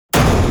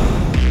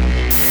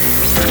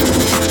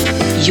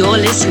You're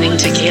listening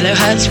to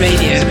Kilohertz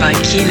Radio by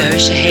Kilo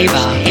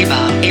Shaheba.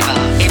 Kilo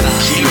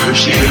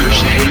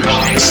Shaheba.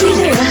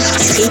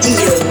 Kilohertz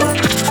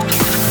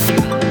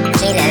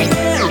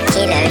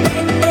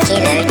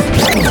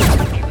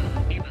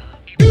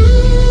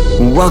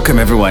Radio. Welcome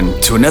everyone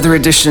to another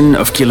edition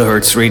of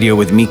Kilohertz Radio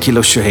with me,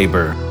 Kilo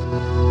Shahaber.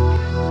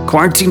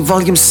 Quarantine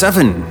Volume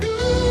 7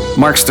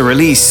 marks the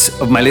release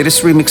of my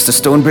latest remix to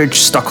Stonebridge,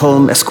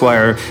 Stockholm,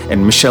 Esquire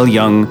and Michelle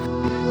Young,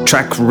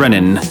 track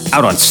Runnin',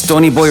 out on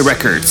Stony Boy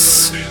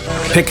Records.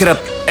 Pick it up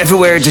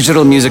everywhere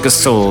digital music is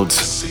sold.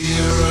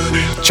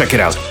 Check it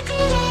out.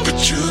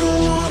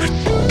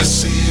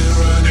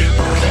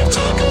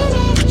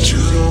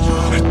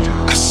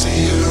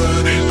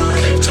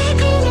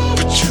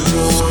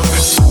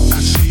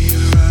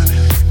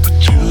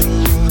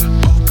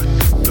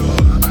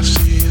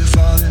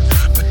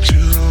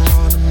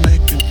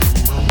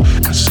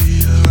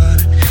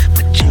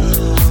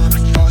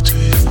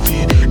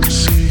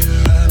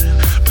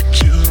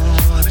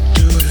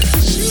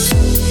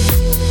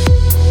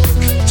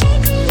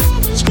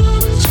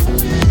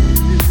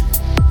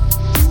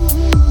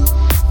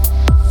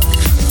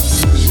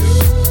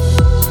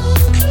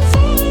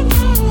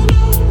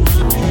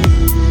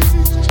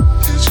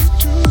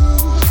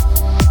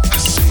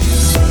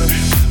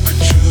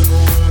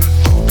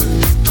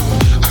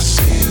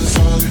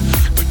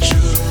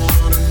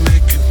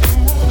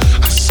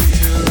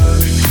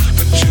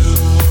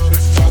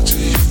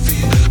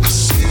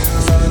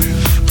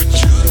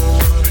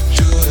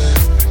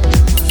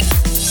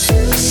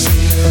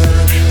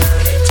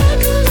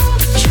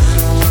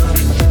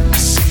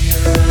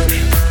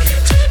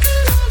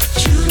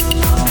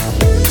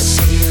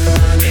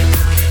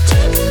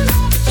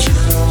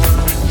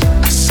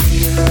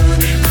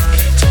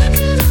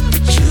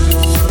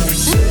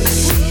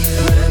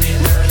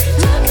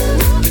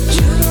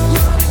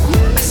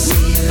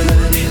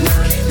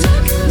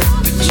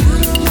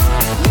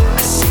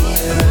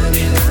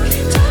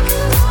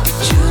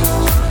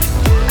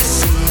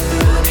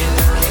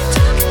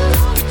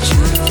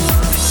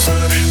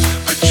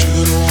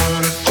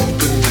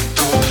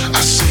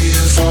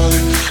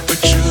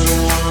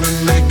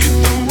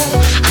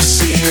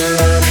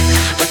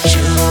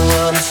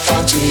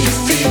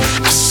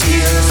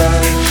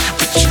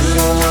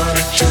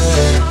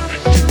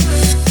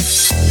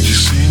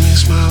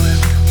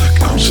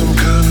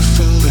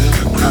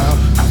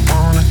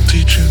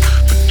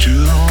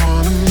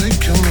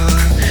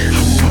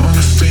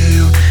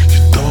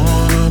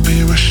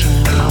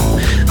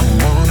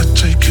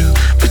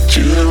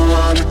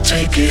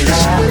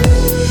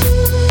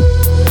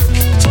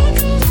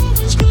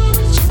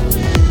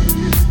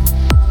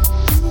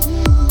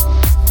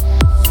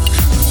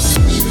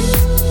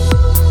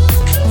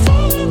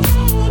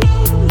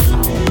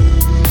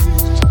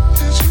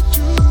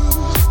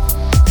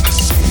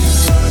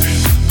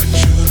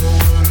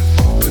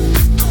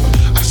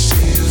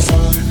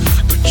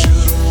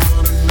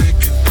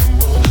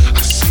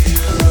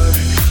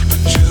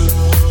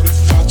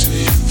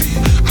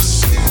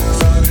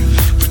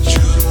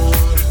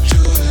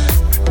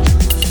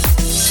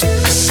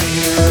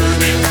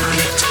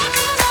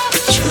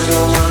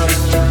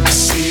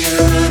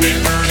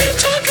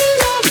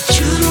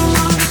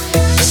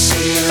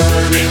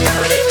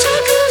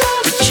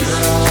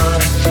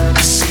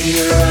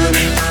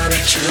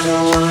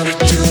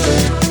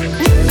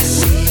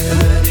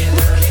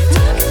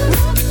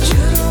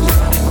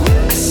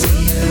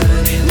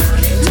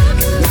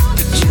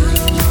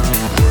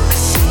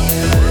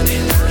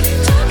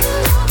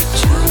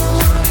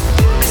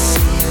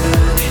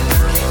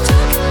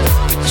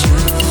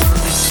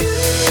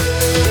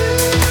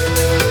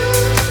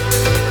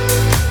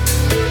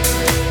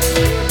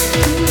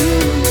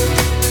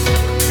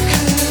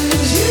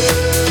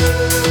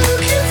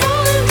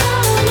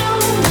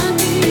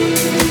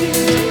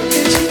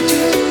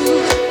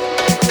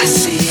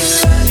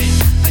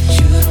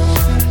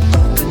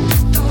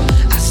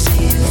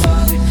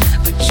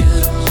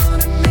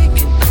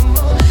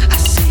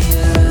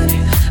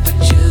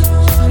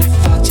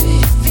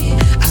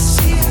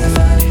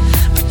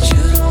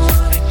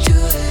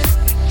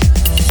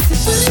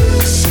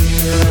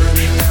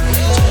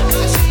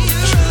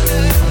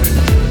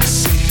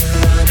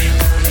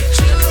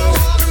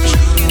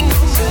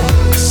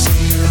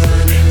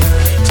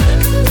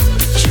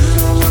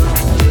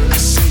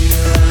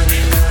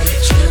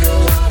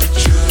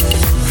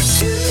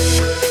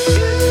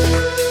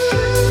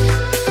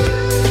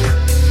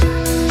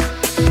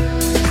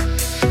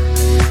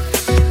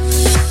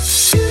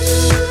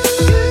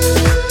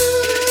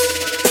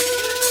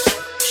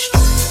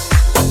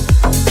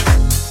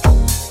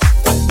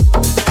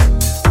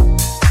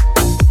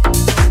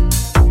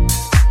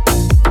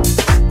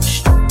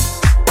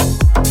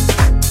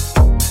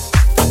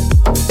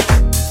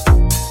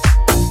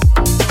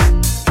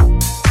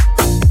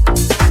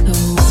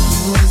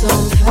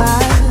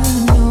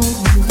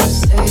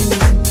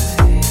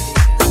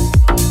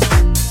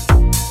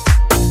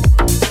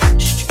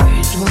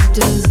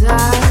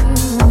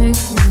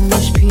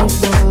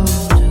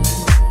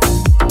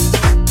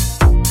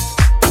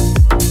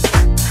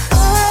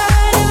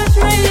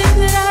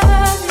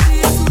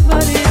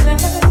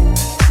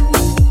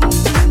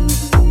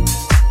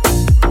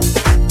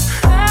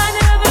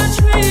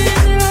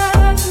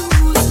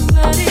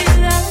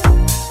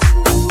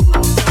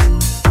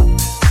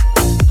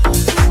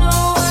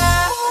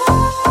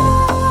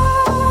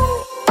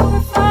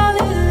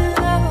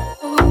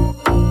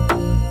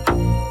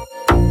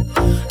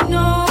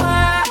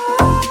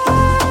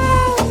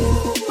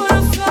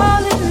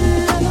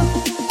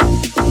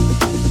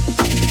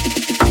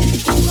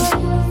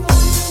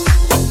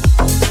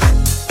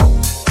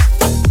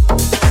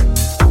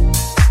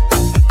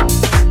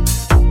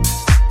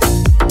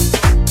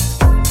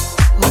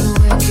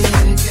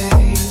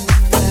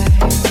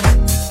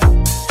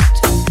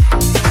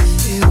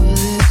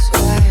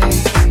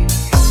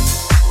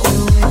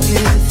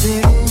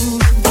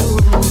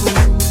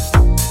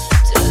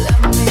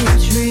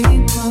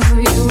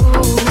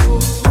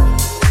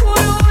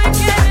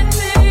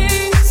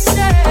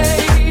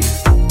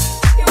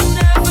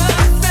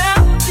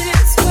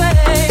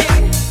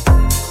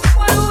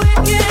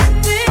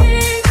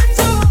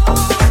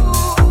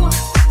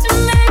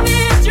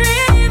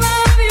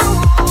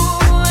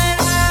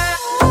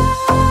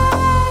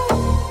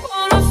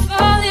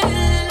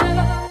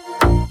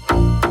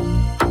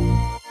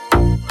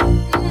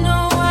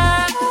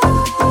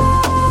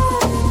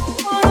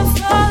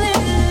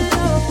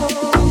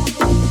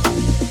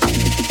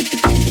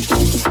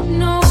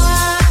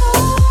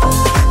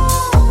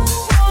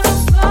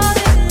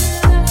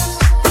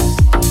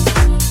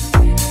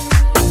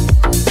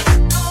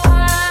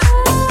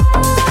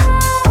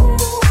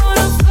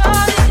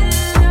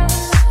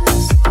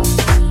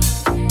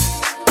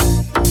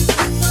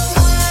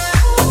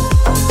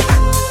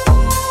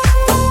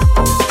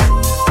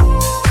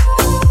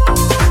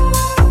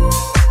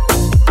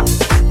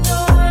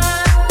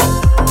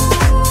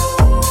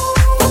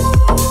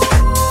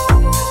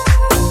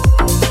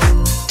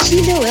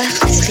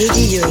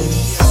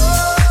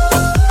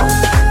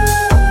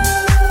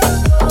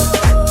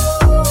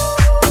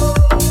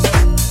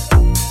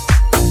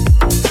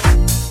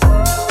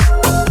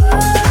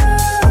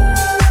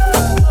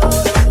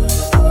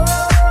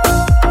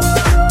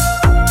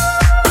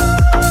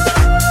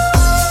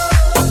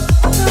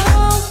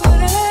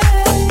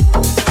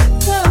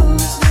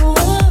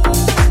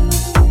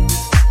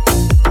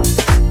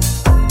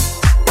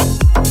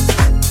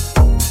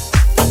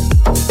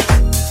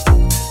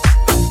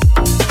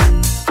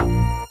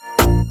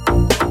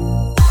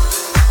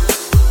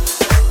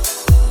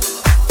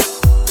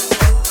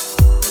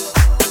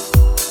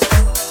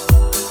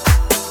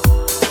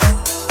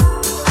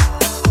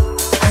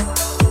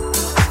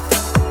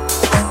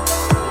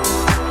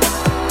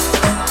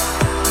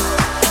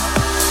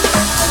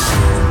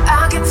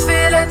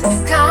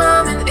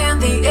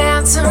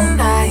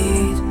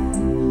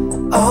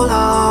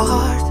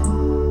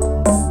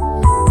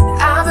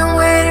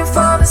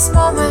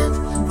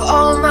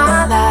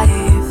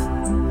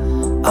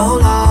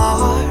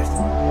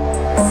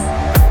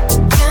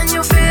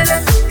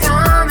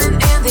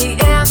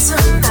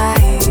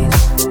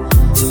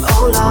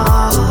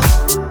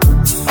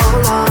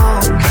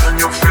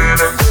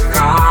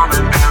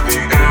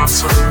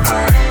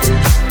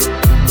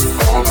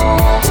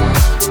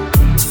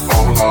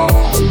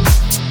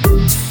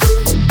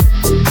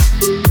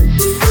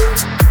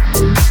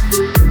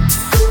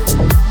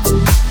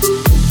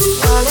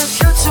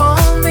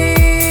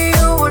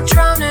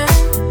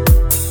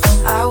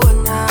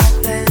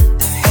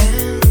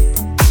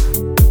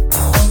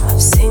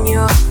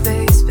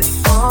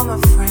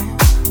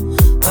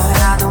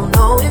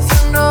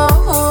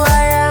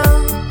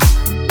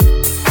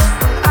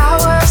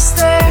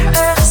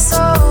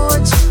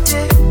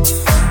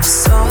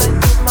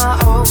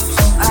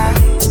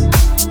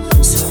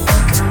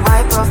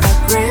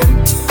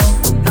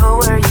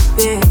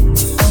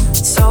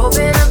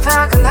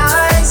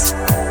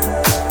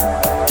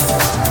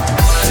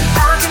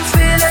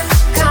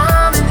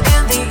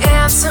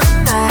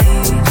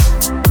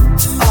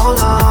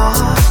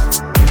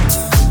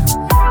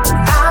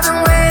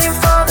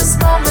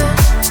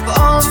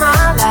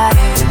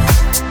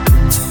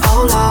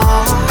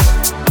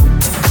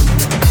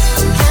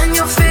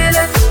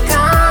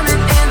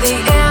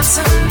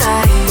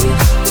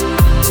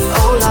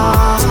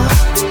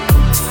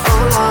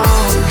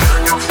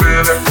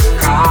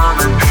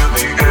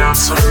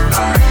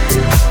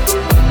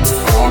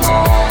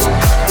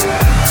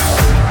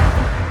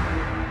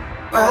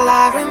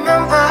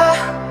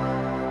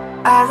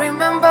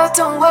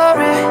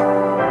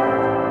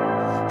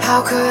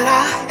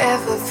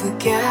 ever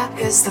forget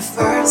is the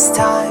first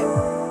time,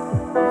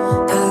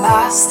 the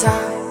last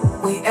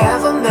time we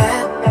ever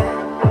met.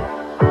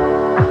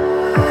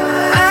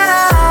 And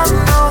I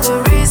know the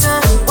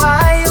reason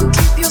why you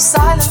keep your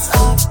silence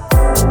up.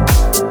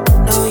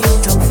 No, you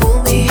don't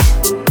fool me.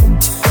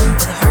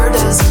 The hurt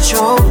doesn't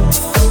show,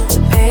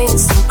 the pain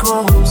still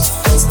grows.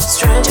 It's no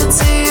stranger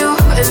to you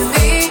and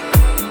me.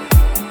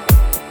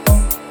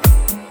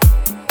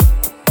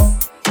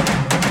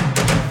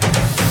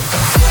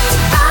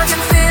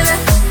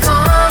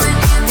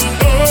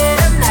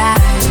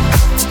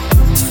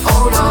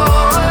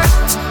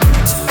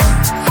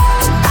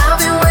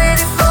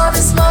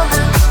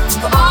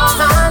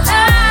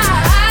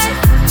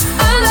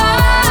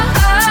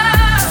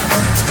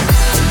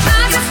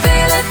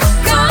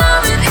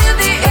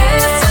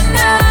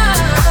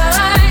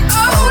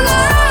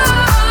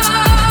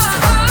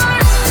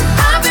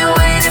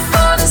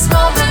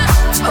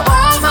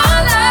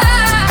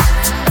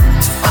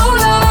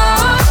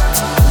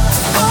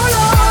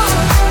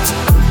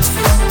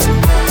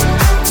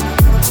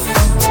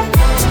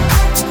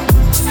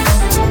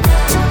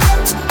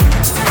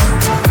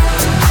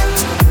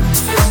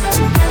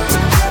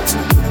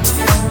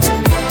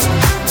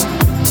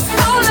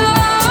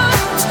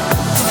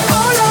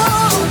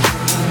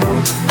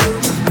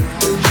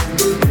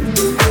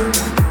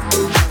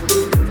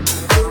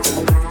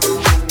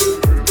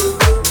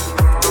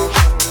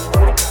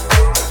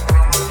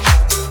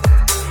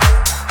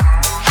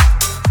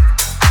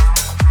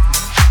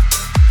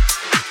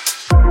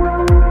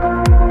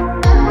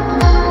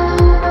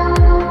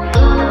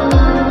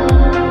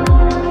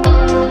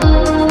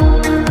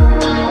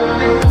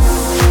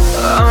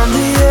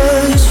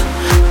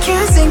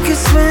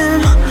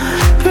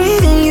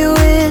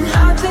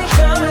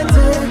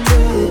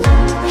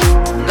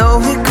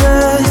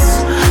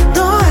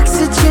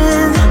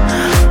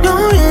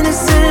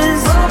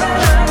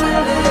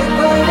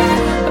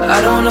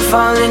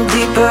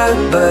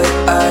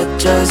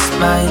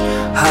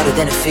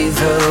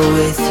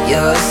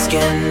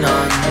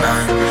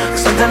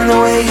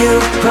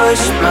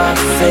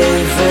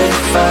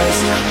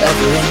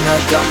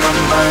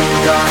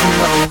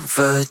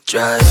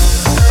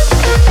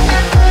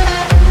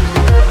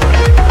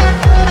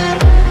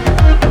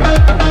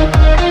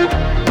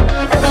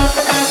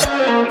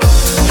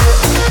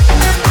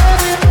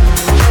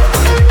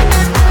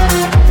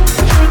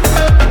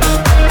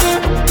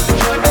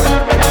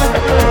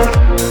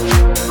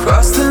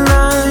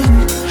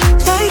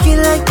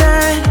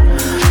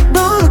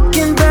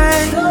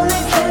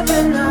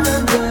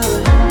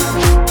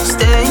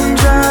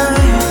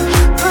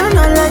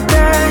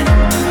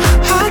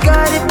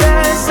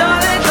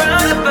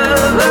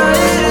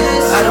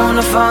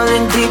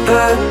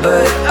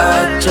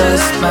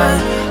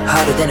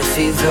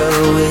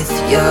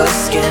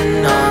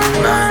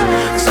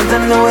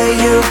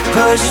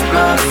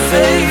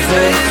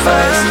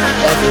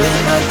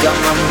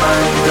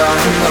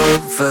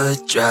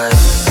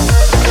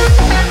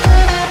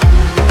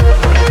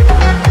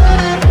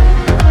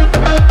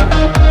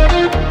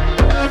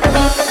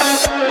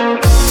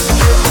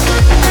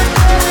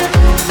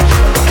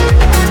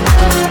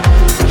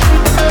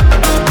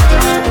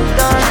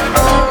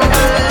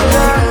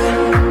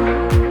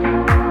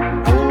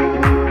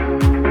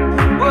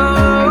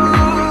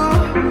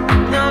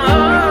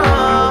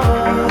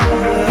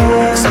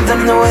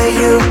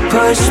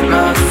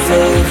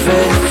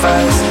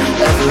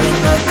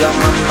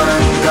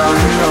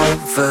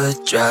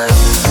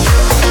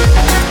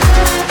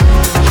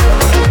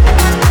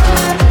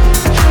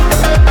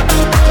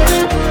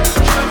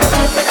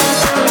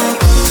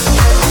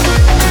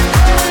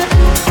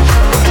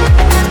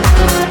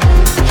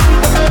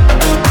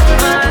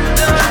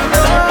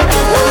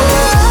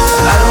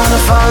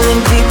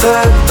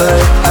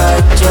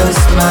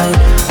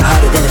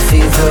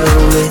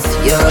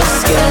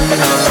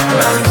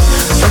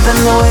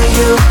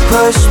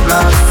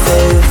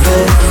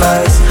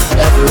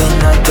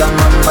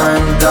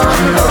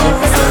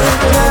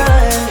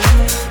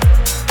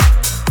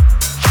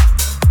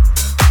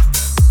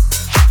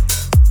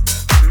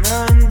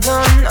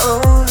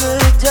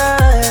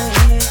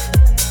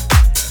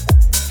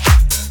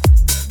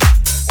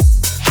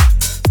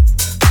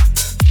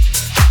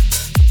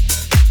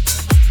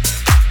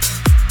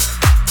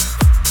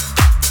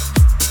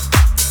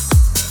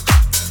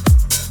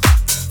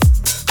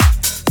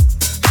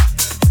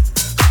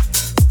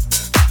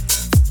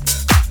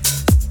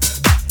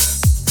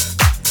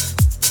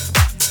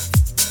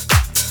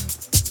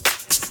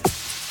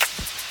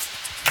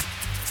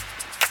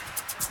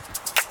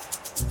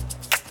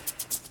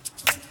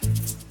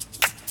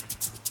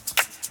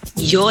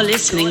 You're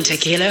listening to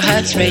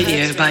Kilohertz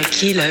Radio by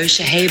Kilo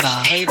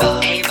Shaheba.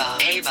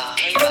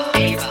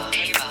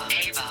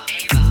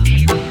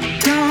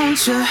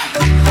 Don't you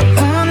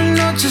wanna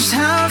know just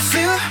how I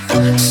feel?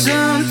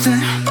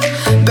 Something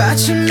about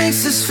you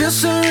makes this feel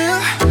so real.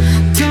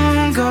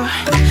 Don't go,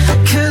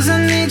 'cause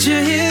I need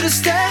you here to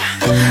stay.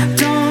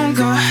 Don't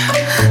go,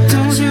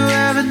 don't you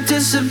ever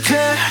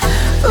disappear.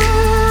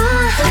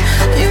 Ooh,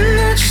 you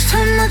know just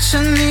how much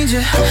I need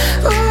you.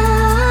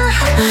 Ooh,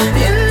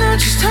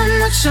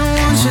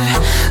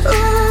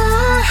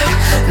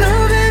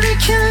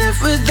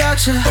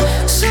 without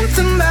you.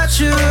 Something about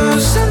you,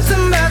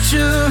 something about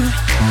you.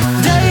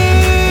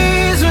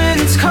 Days when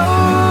it's cold,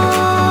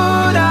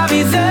 I'll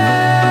be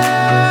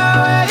there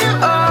where you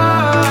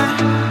are.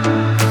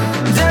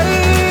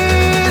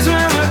 Days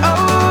when we're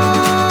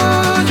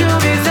old,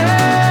 you'll be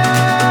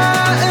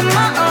there in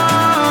my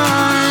arms.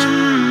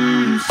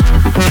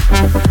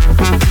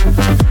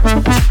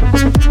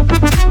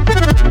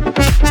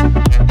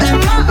 In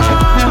my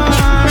arms.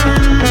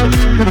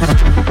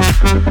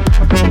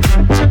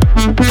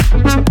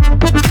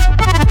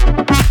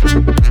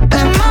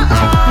 In my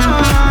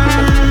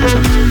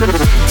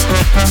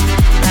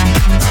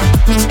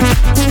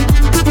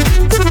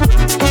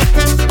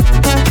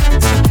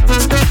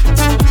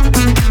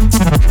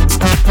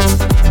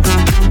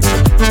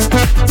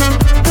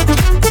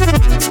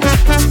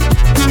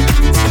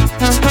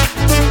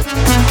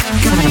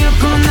got me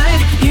up all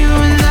night, you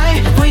and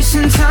I,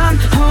 wasting time,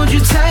 hold you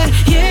tight.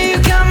 Yeah, you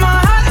got my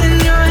heart in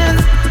your hand.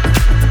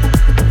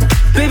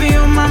 Baby,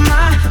 you're my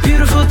mind,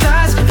 beautiful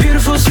thighs,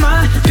 beautiful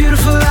smile,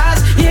 beautiful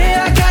eyes.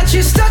 Yeah, I got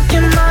you stuck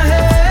in my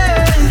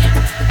head.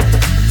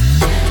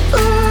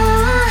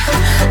 Ooh,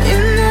 you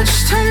know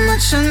just how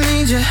much I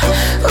need you.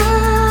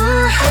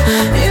 Ooh,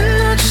 you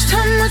know just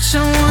how much I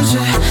want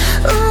you.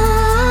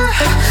 Ooh,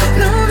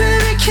 no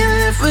baby can't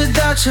live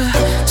without you.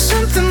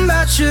 Something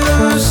about you,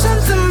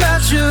 something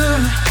about you.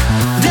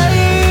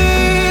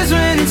 Days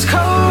when it's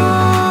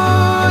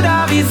cold,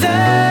 I'll be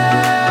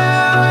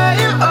there where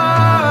you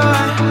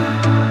are.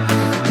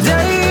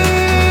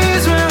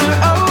 Days when we're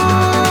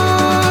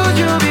old,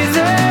 you'll be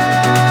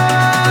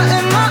there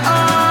in my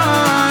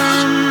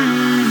arms.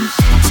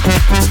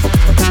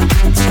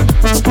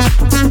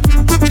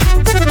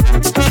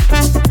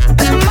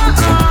 In my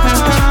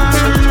arms.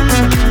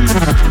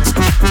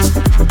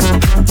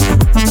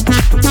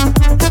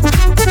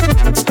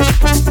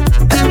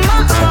 In my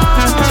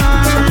arms.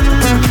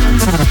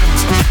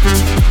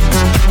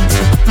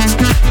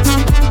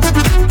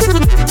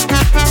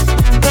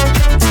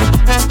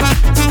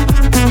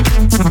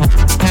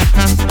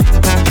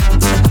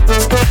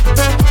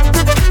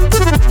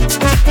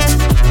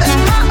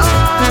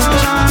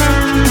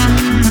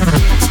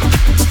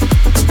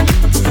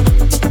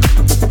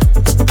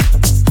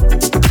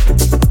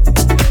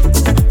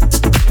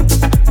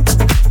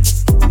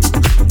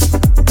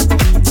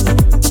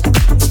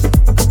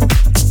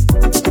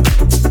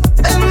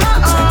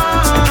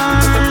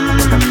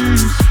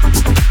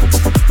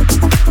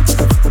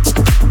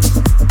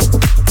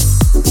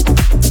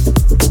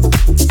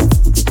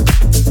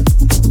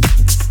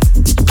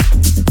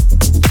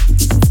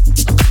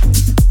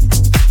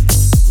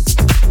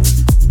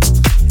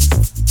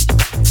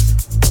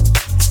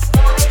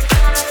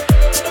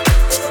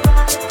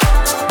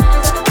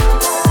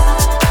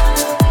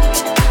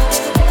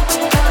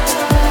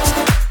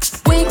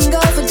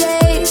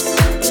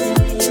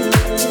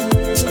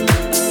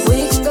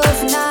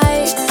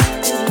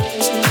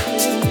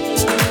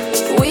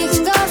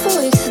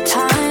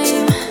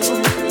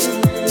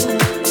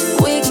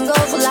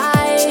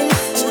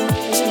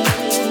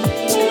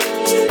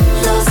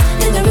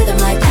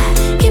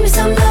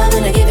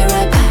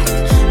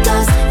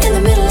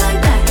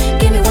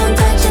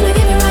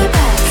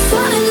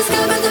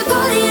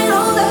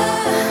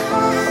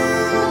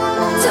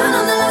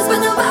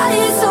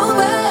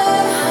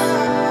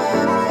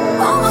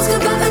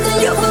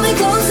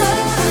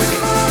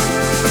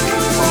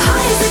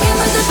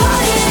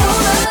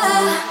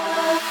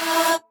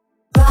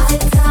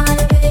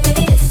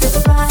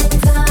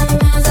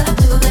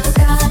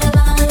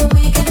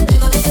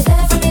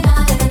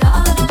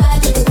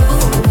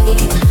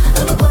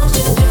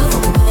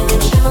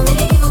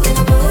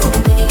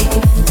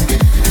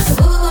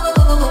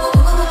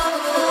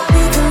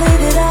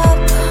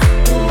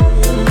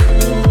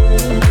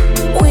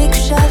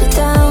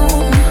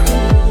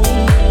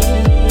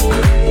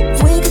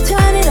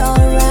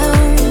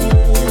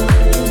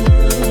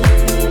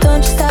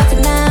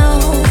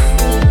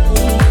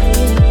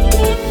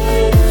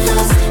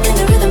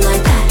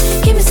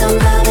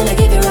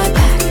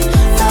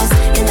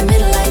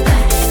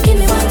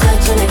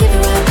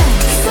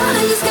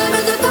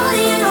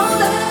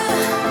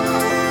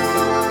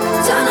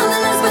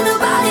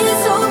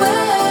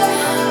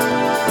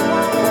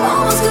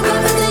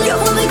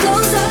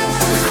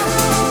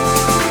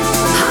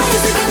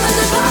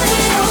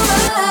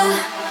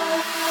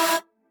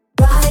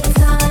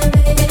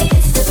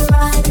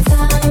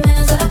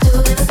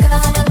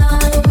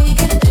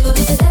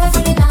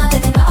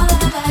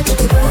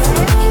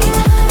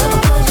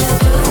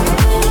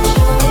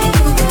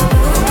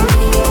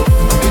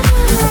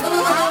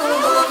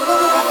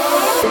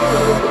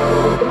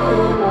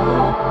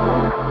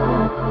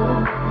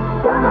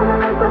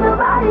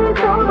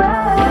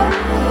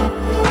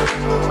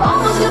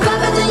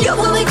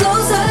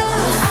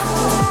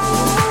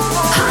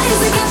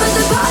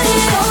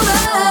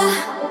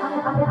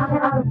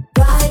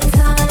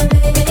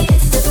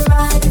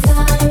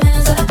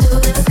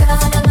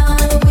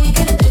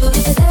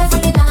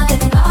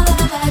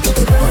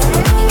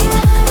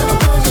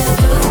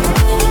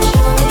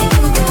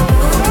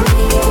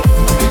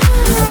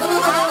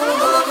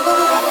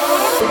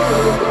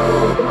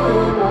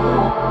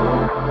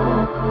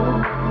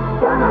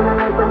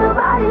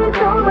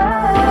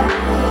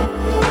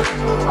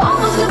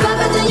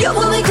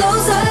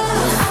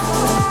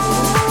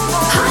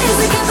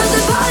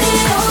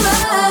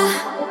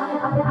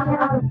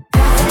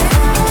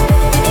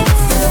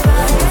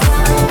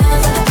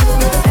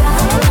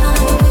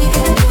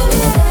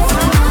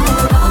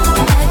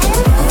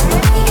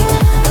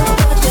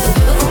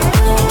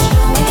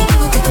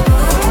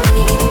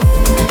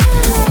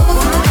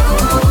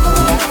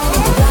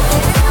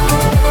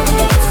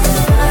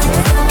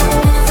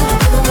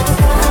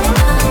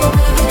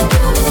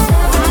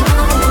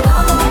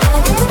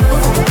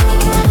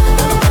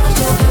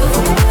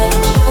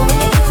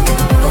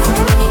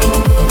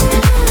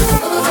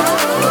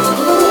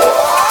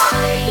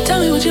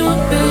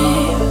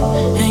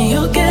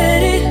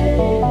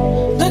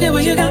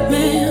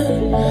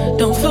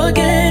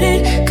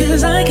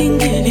 'cause I can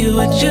give you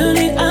what you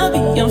need. I'll be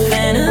your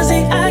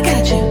fantasy, I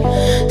got you.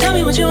 Tell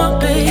me what you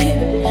want, babe,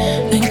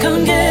 then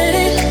come get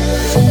it.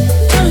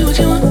 Tell me what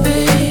you want,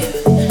 babe,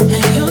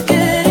 and you'll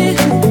get it.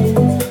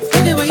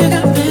 Look at what you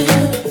got, man,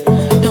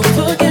 don't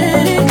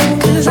forget it,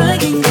 'cause I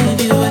can give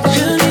you what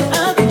you need.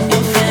 I'll be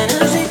your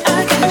fantasy, I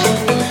got you.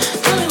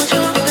 Tell me what you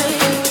want,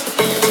 babe,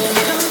 then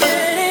come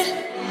get it.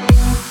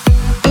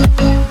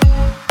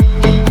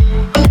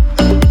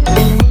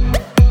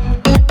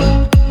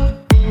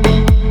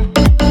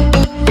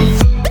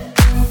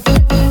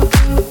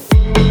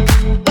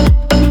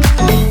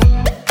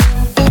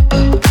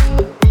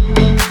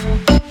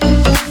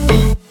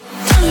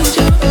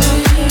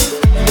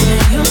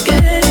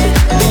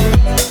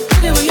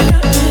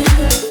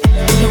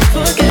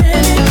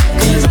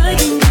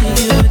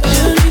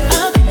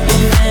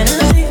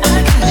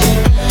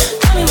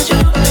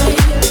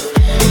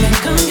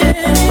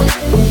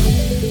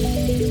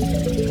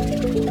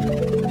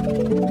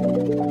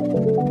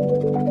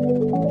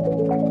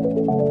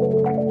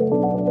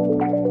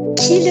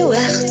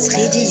 Kilohertz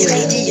Radio.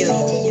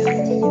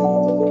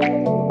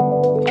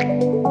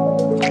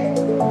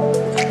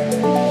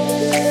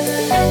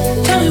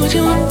 Tell me what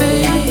you want,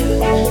 babe,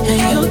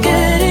 and you'll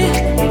get it.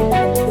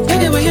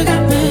 Look at what you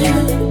got, man,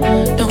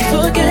 don't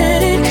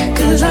forget it,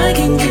 'cause I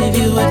can give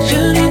you what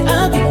you need.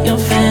 I'll be your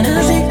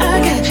fantasy, I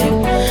got you.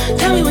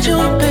 Tell me what you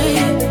want,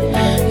 babe,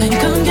 then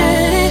come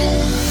get it.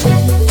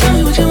 Tell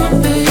me what you want,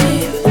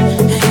 babe,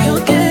 and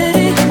you'll get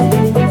it.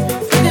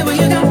 Look at what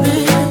you got,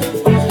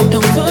 man,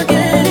 don't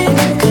forget it,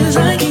 'cause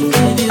I can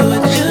give you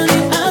what you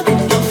need. I'll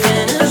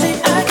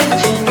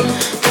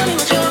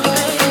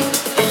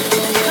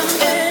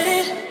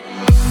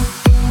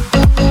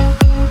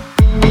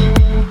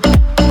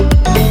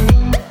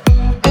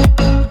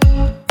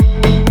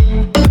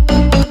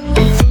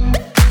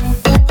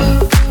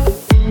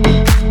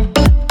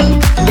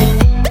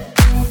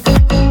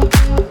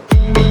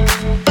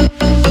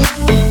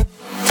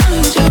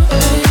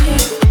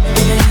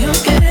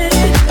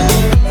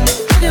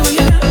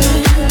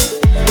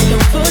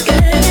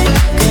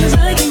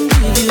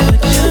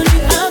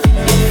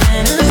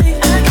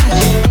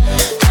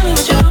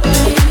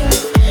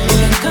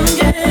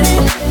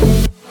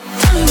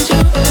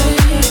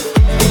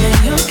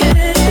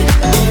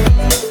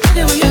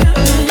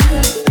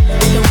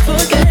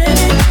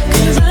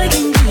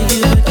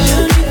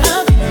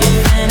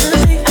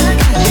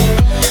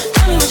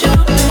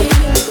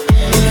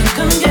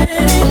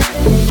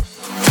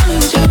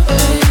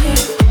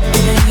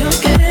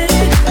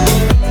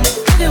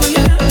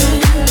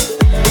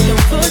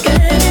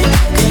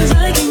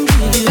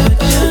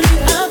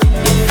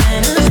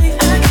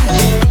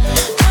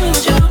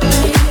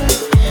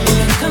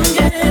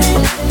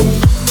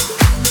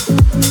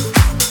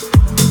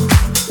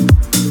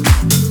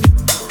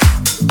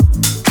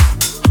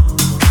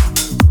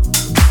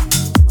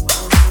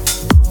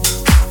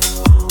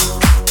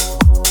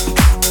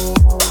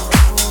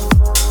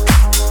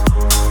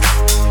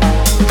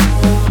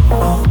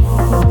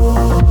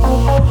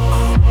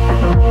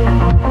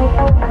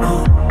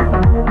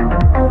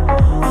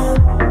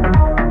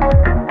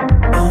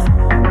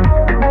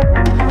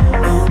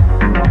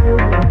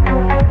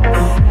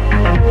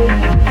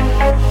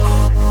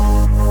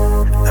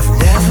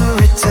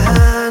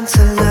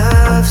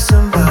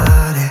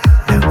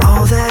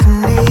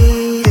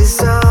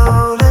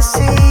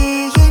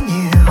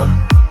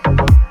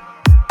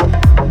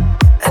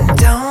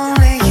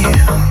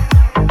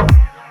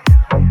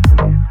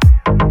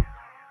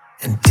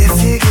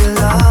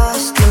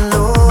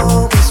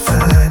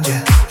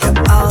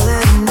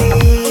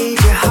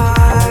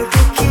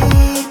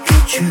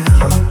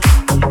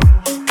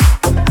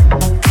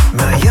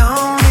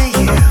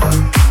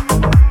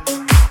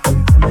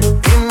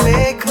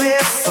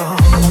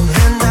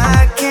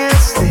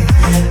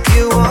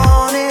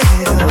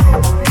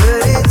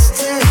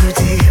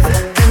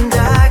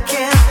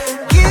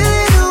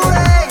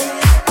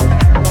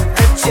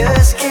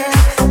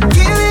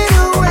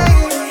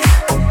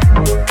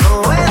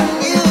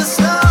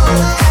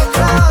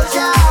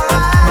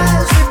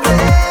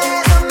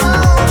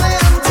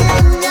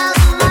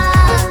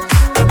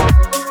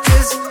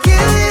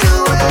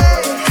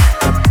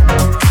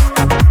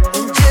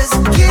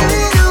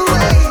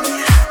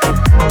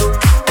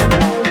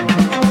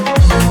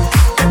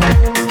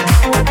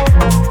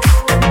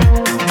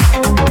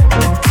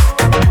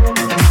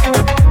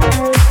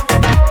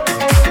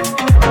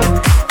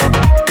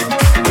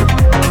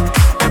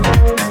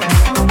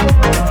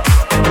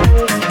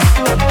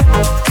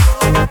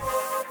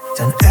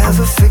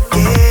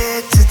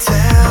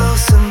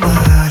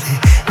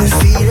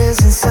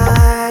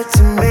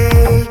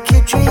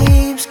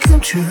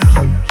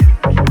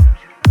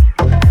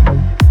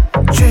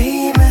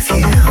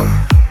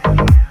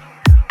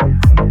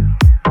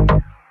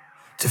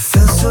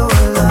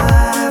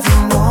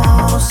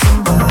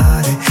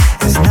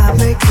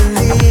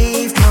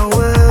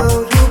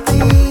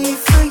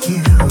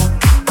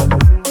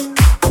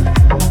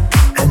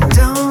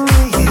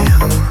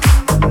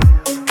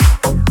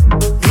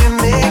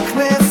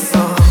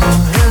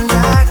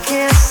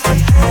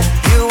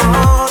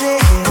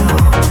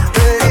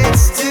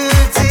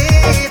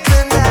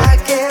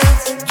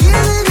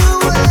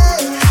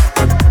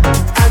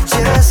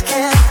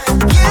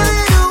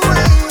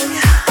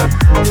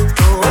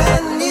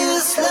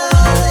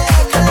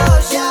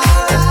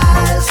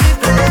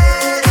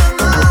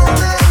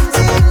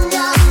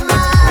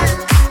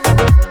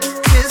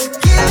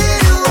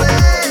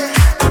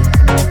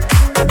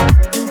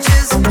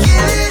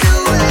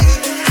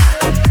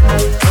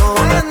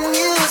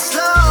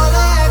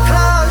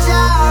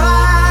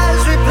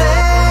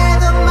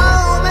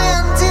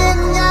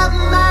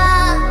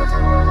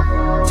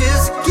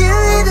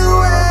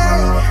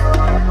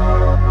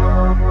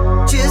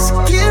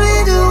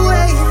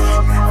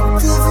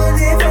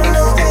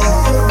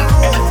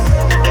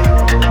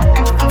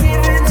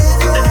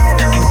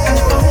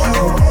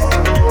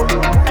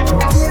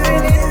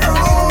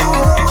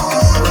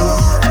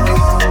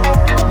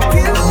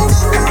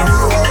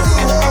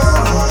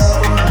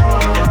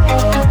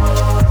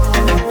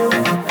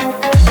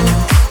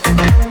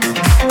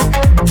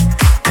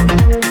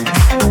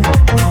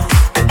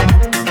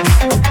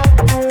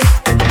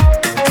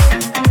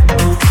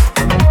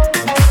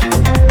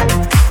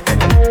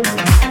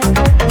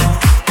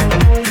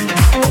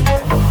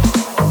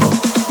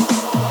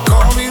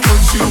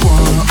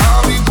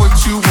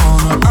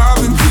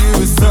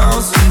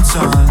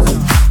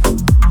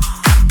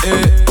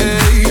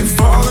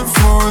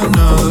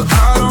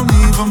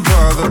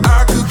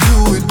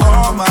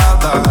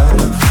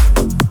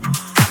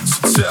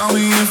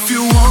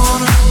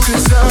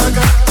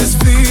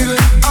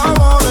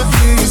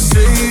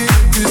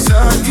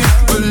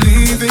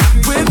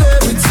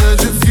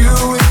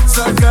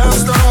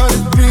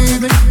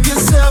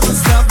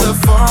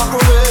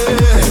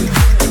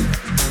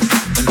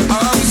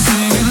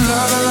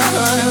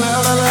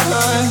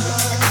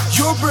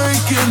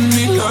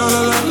la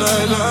la la la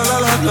la la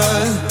la la.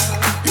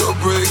 You're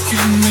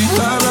breaking me,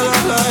 la la la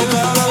la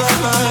la la la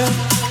la.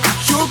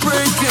 You're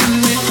breaking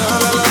me, la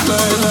la la la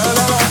la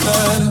la la la.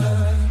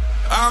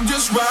 I'm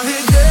just right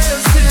here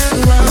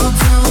dancing around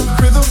to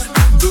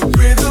the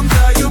rhythm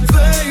that you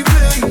play,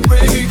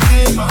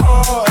 breaking my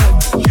heart.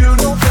 You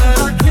know that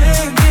I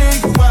can't get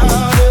you out of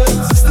the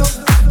system.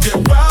 Get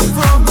right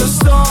from the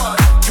start.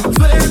 You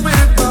play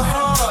with my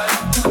heart.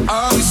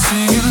 I'll be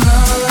singing la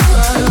la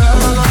la la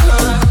la la.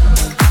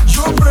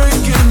 You're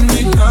breaking me,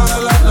 la la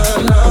la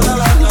la la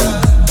la la.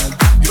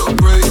 You're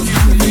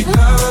breaking me,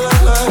 la la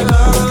la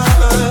la la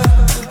la.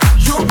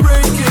 You're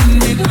breaking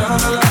me, la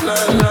la la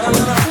la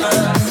la la.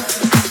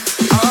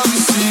 I'll be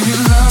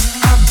singing la la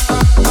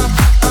la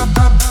la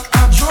la.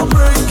 You're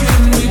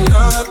breaking me,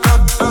 la la la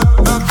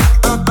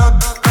la la.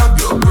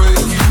 You're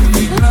breaking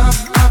me, la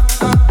la la la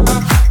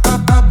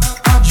la.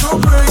 You're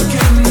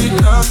breaking me,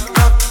 la la la la la.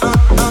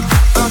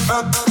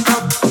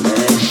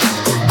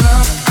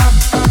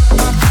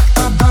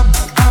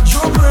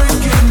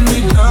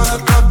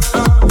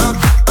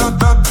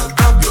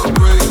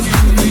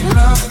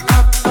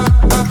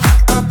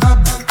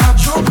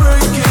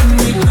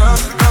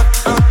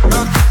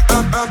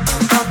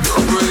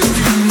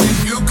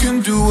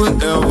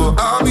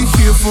 I'll be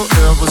here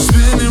forever,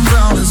 spinning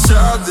round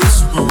inside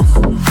this room.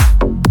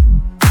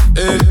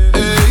 Hey,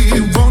 hey,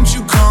 won't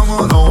you come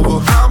on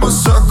over? I'm a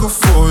sucker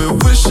for you,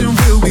 wishing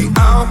we'll be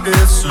out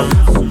here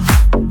soon.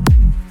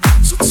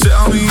 So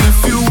tell me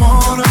if you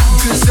wanna,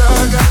 'cause I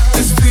got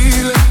this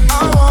feeling. I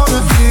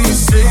wanna hear you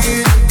say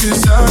it,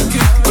 'cause I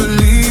can't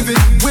believe it.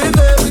 With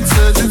every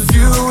touch of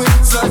you,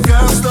 it's like I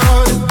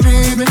started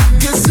dreaming.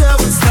 Guess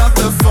heaven's not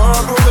that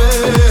far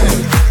away.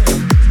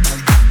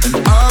 And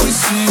I'll be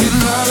singing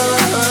la la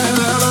la la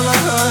la la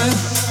la.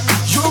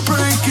 You're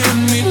breaking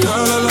me, la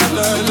la la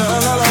la la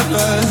la la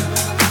la.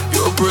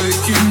 You're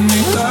breaking me,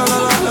 la la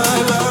la la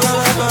la la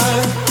la la.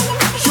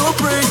 You're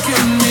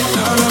breaking me,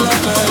 la la la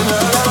la la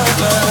la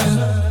la.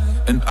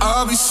 And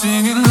I'll be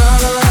singing la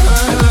la la la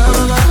la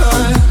la la.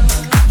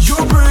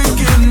 You're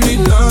breaking me,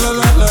 la la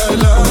la la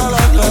la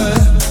la la.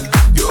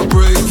 You're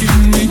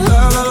breaking me,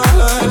 la la la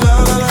la la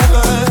la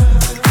la.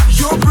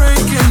 You're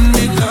breaking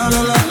me, la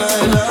la la la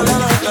la la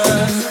la.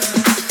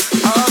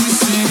 I'll be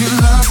singing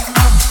la la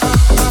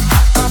la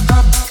la la.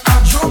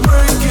 You're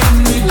breaking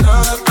me, la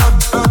la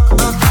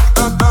la la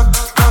la.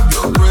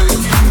 You're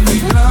breaking me,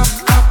 la la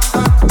la la la.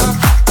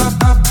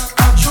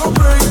 You're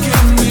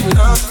breaking me, la la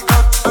la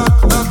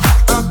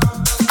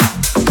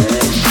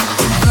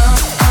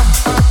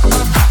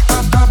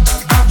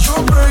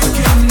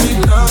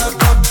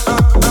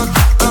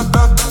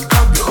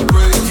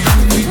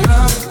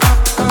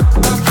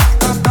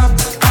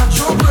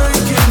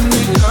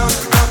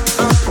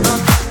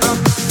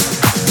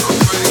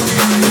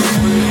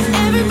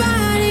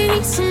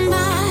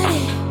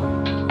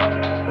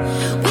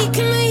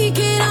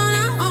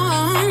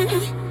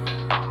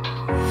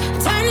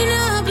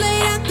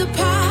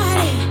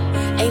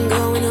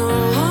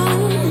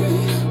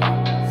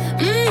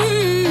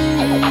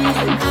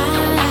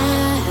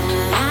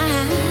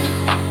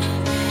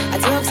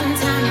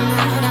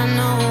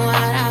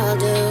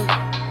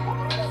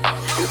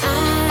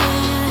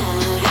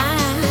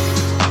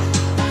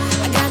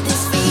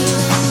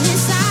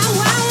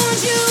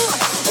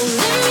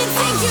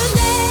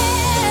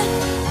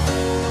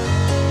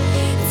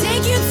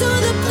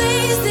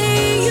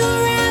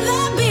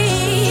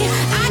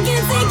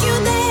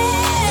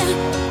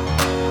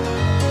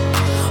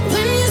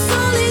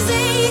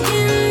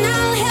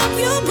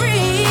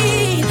la.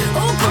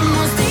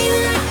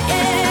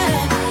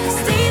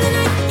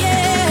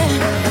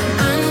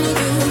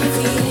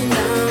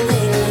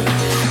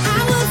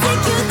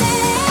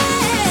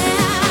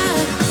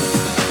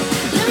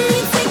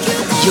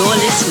 You're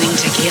listening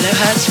to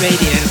Kilohertz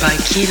Radio by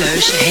Kilo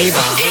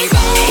Shaheba.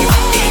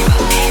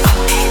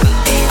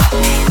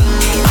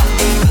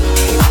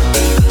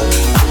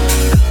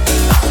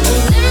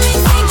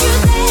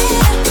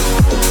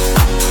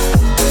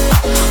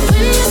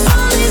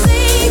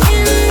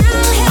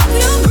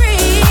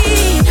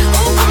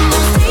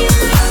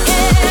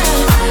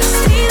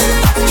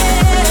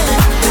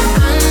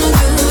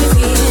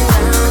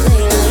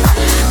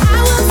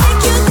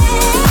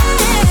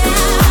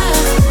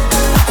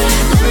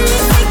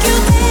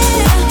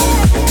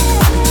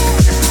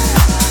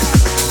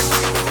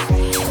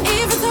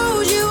 If I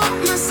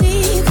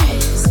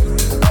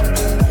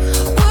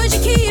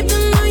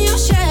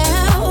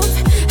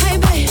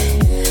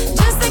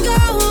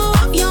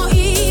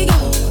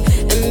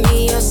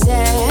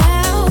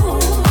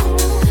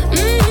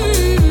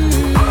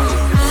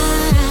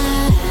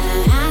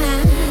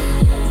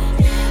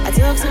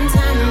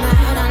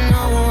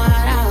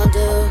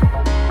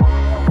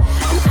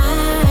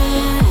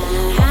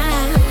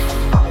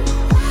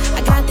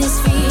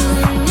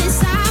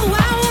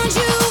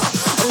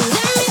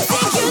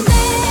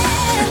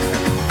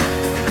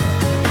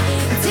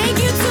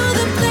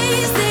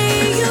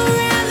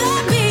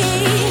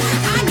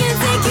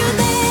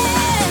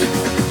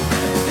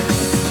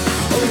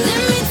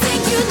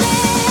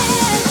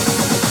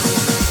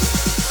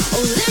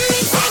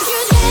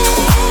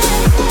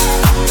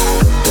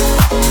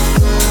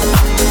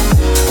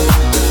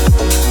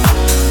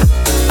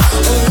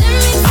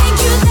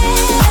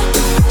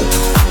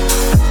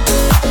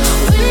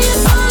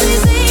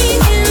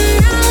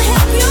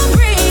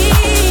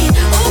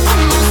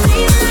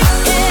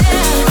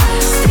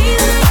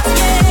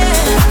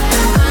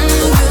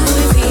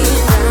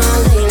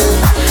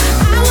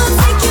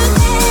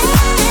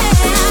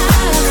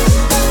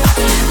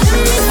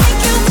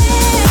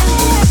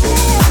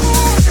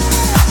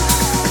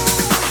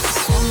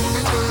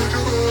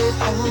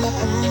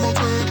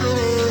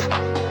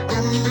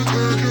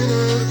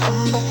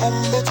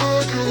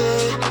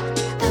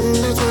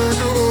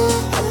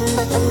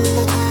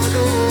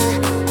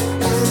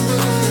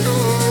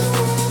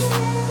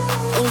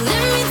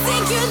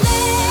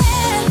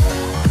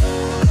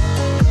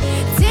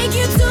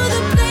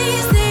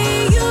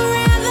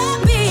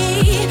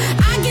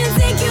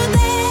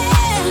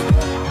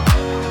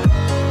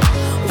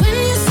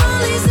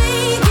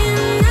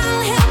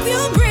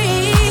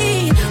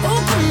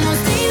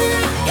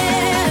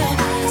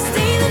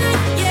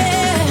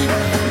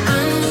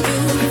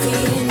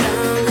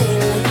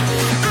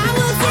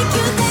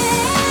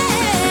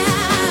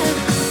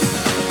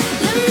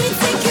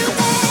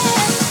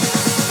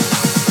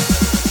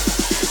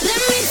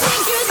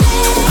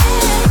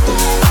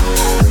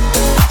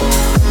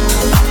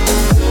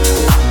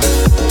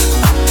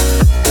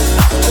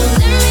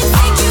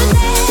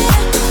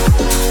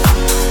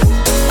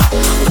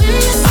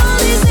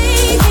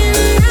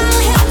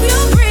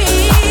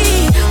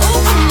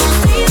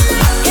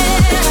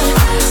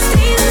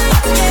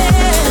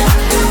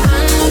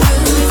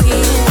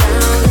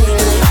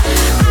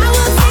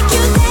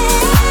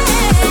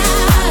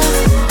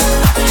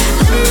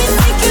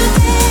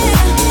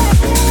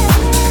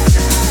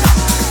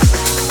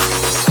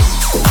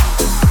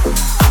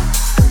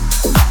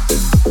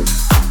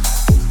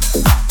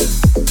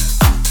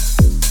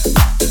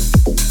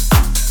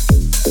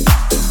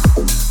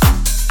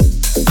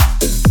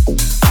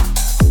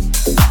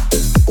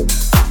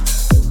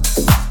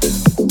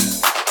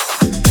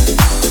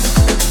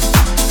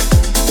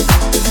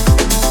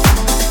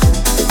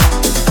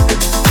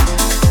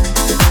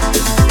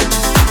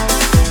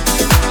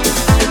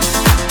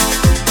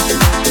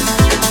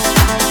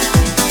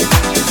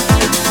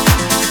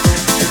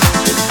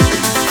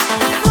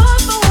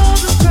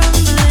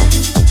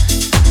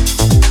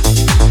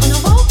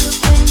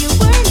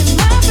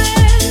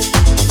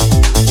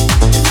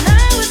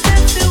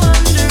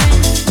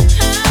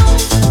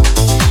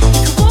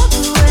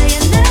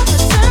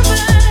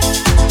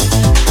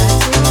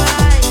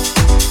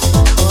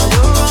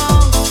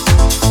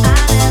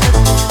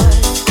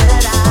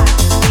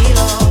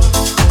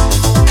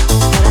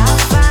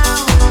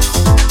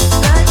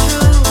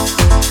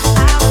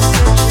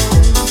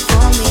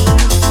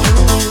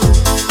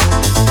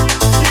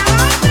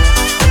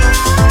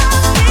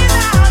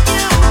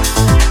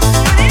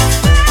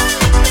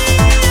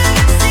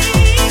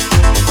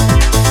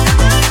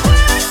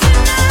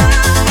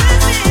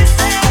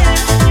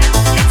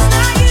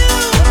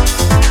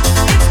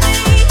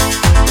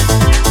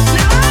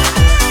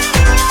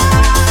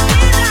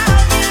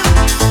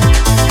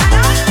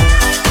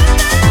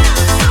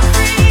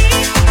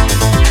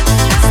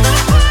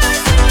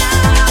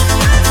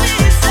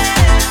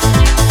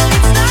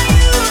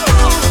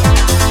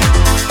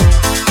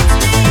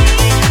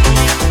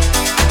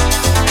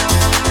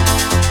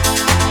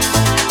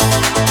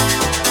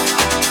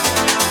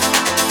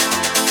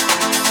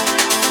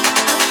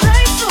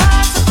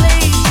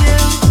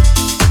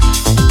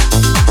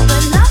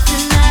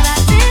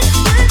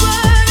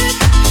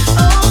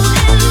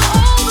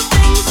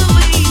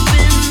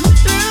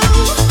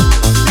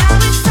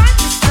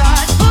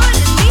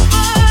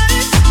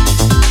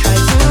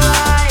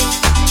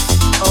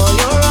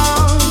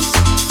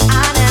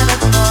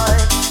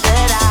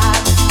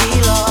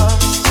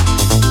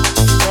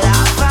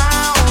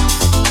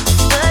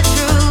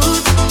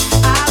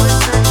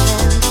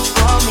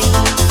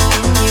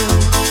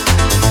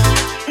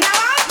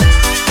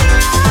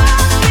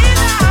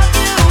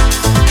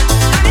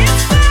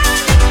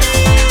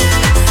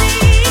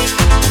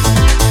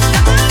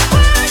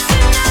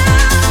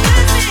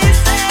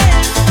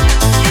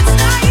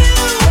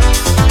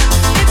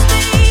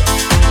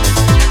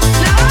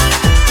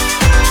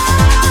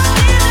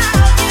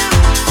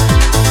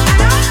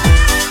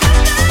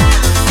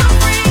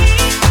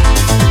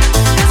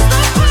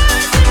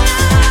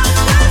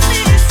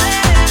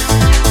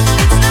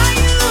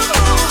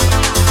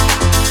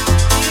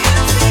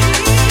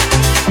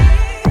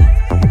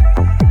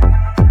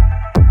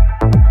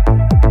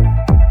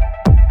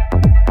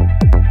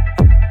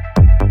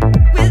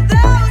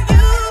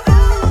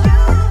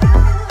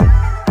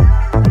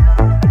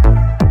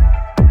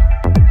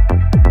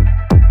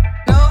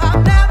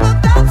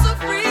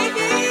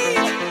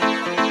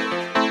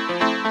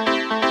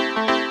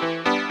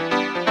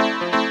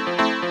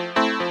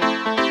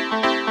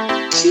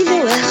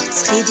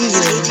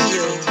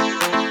Radio.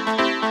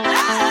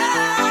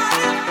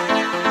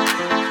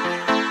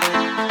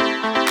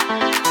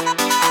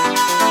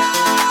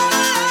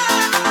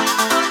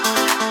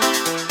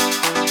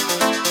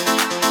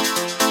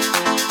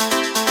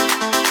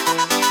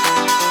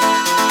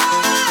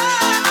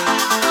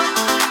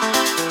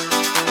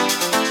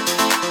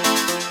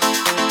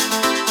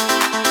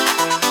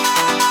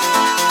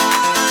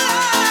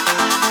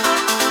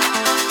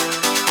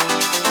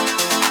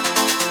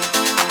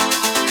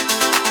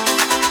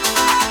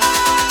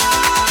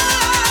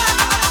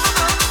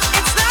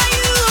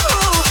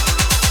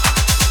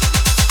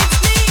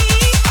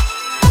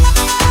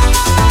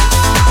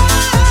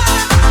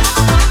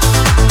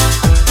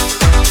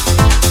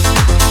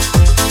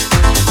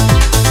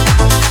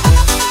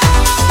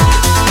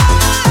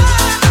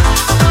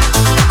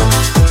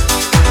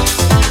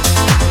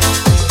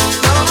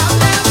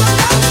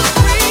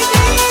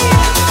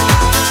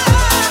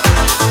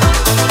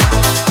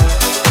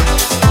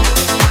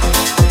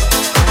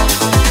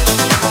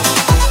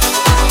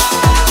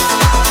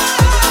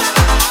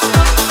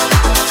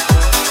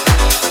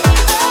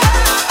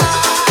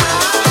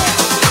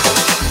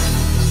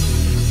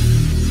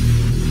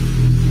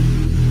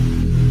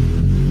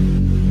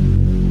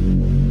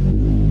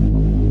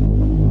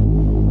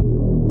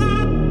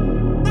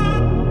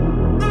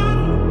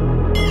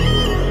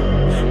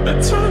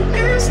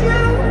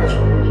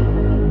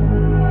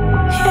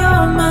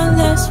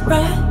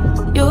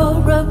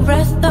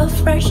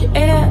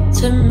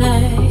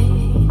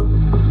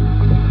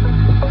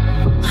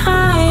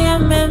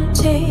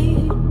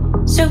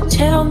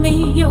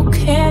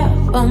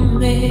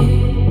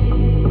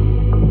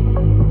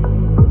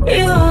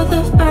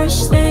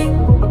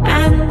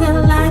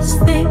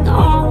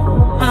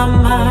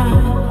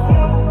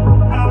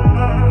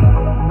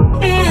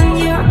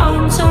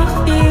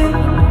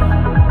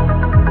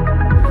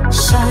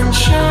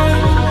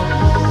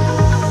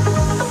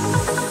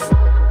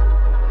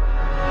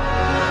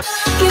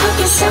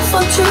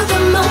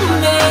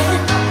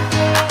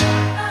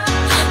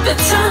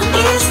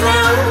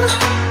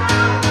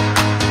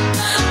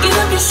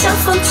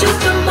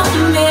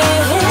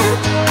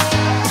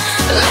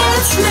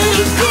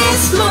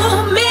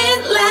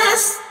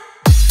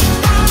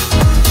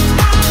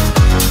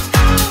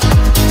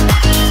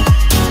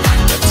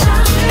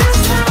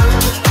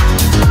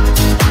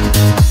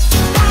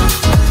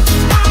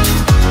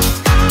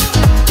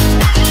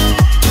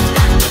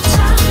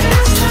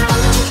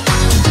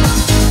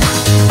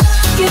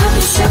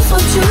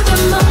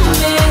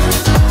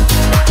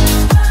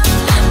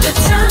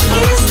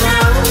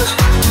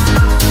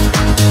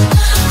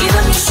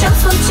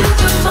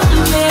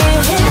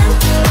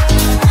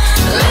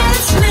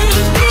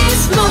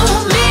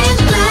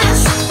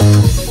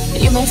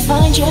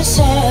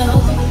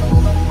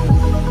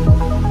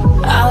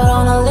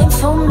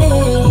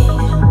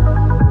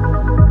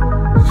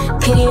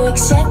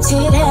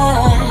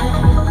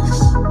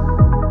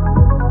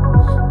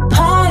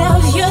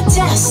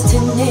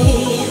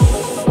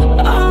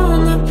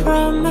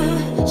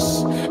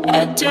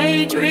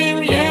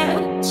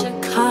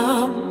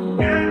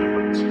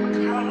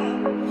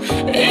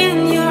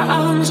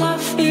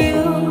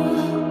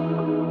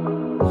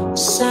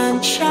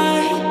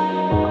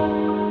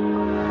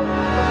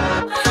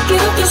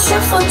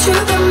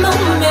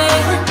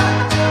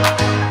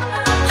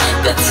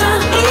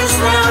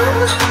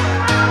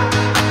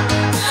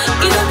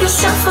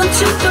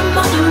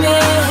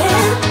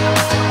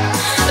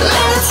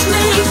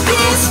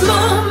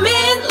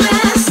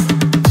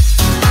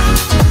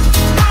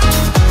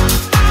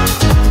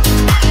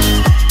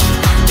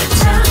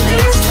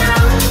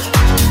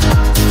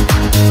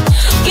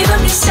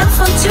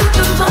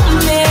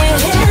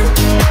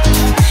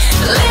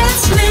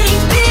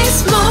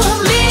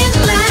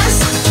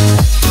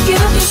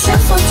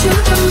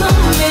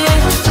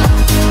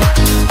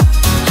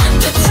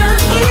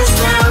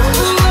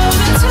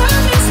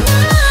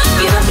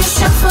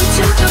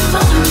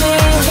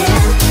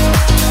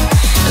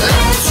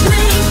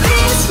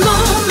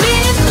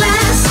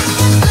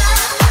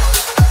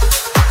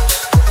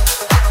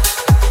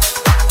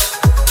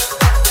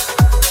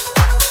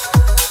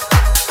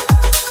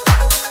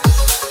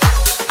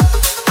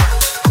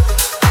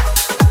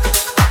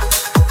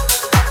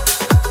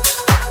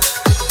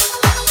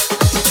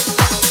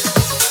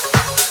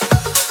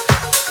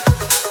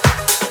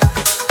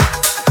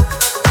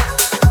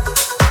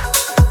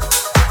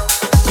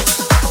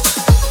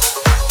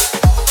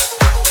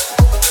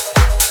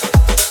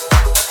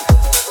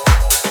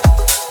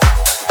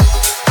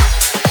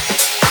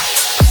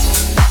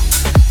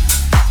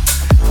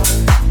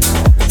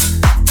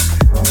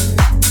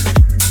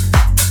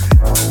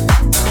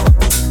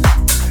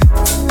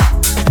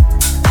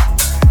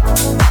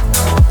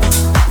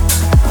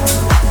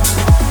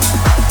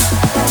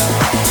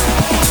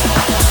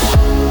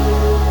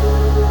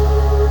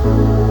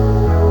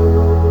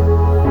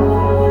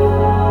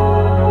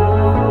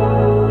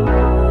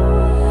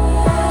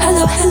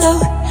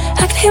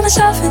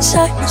 myself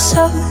inside my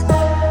soul.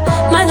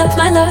 My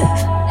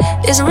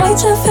life is right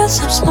to feel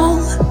so small.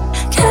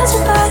 Can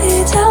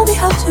somebody tell me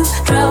how to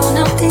drown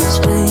out this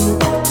pain?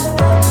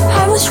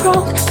 I was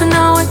wrong, but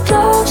now it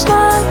blows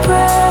my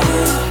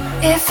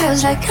brain. It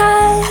feels like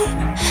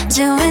I'm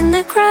doing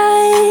the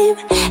crime,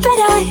 but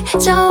I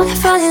don't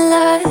fall in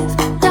love.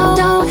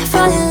 Don't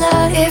fall in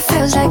love. It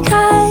feels like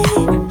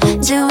I'm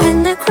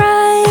doing the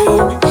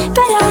crime,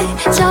 but I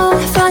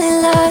don't fall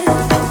in love.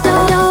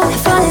 Don't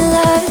fall in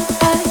love.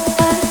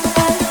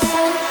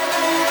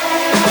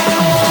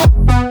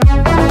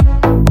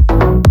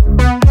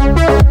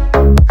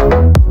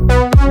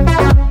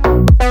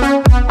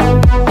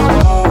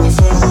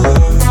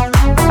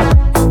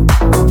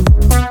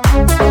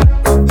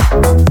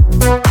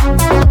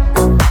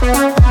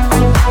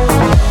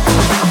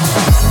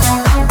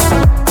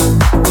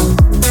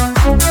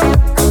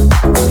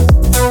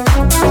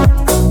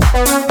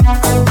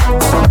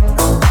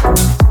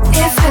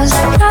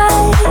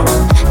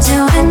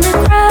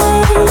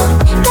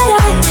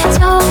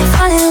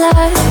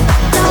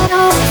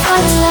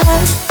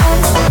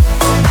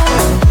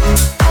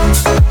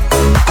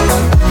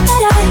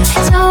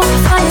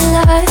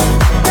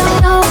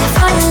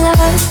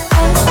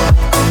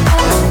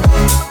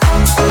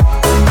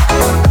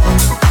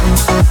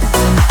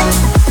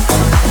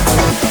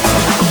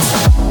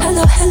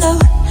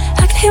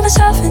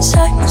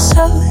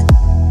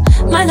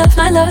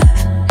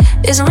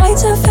 Isn't right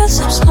to feel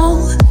so small.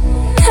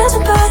 Can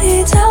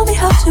somebody tell me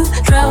how to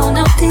drown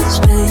out this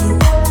pain?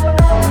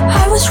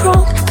 I was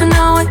wrong, but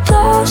now it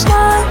blows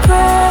my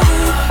brain.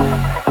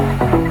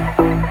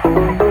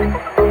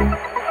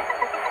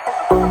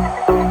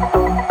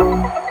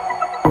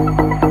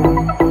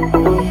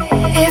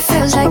 It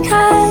feels like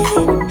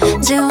I'm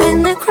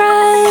doing the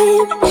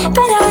crime,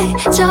 but I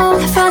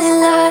don't fall in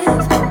love.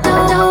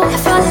 Don't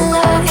fall in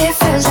love. It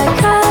feels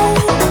like I'm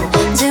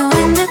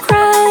doing the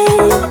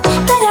crime,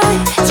 but I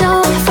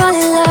don't fall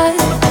in love.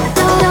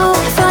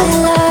 Don't fall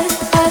in love.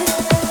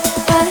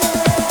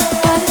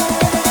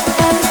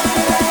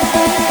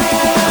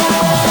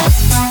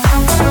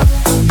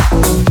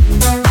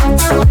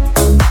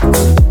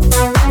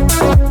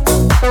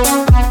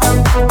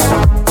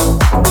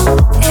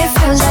 It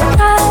feels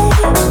like I'm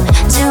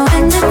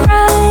doing the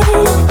crime,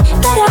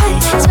 but I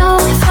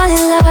don't fall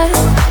in love.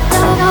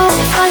 Don't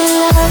fall in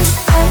love.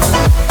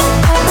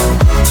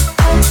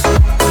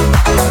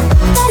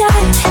 But I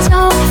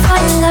don't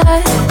fall in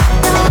love.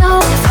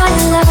 Don't fall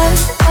in love.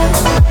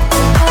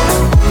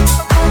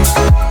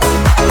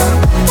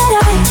 But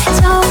I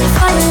don't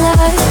fall in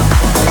love.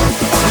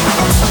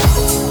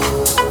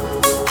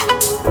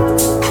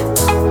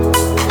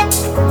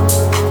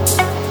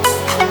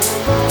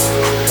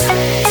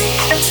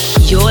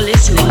 You're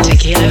listening to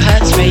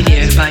Kilohertz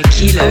Radio by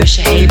Kilo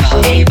Shaheba.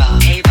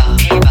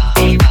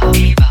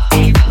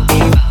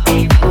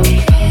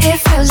 It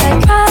feels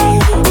like I'm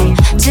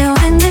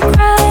doing the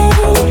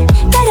crime,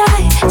 but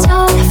I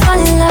don't fall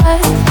in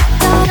love.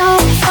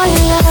 Don't fall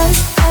in love.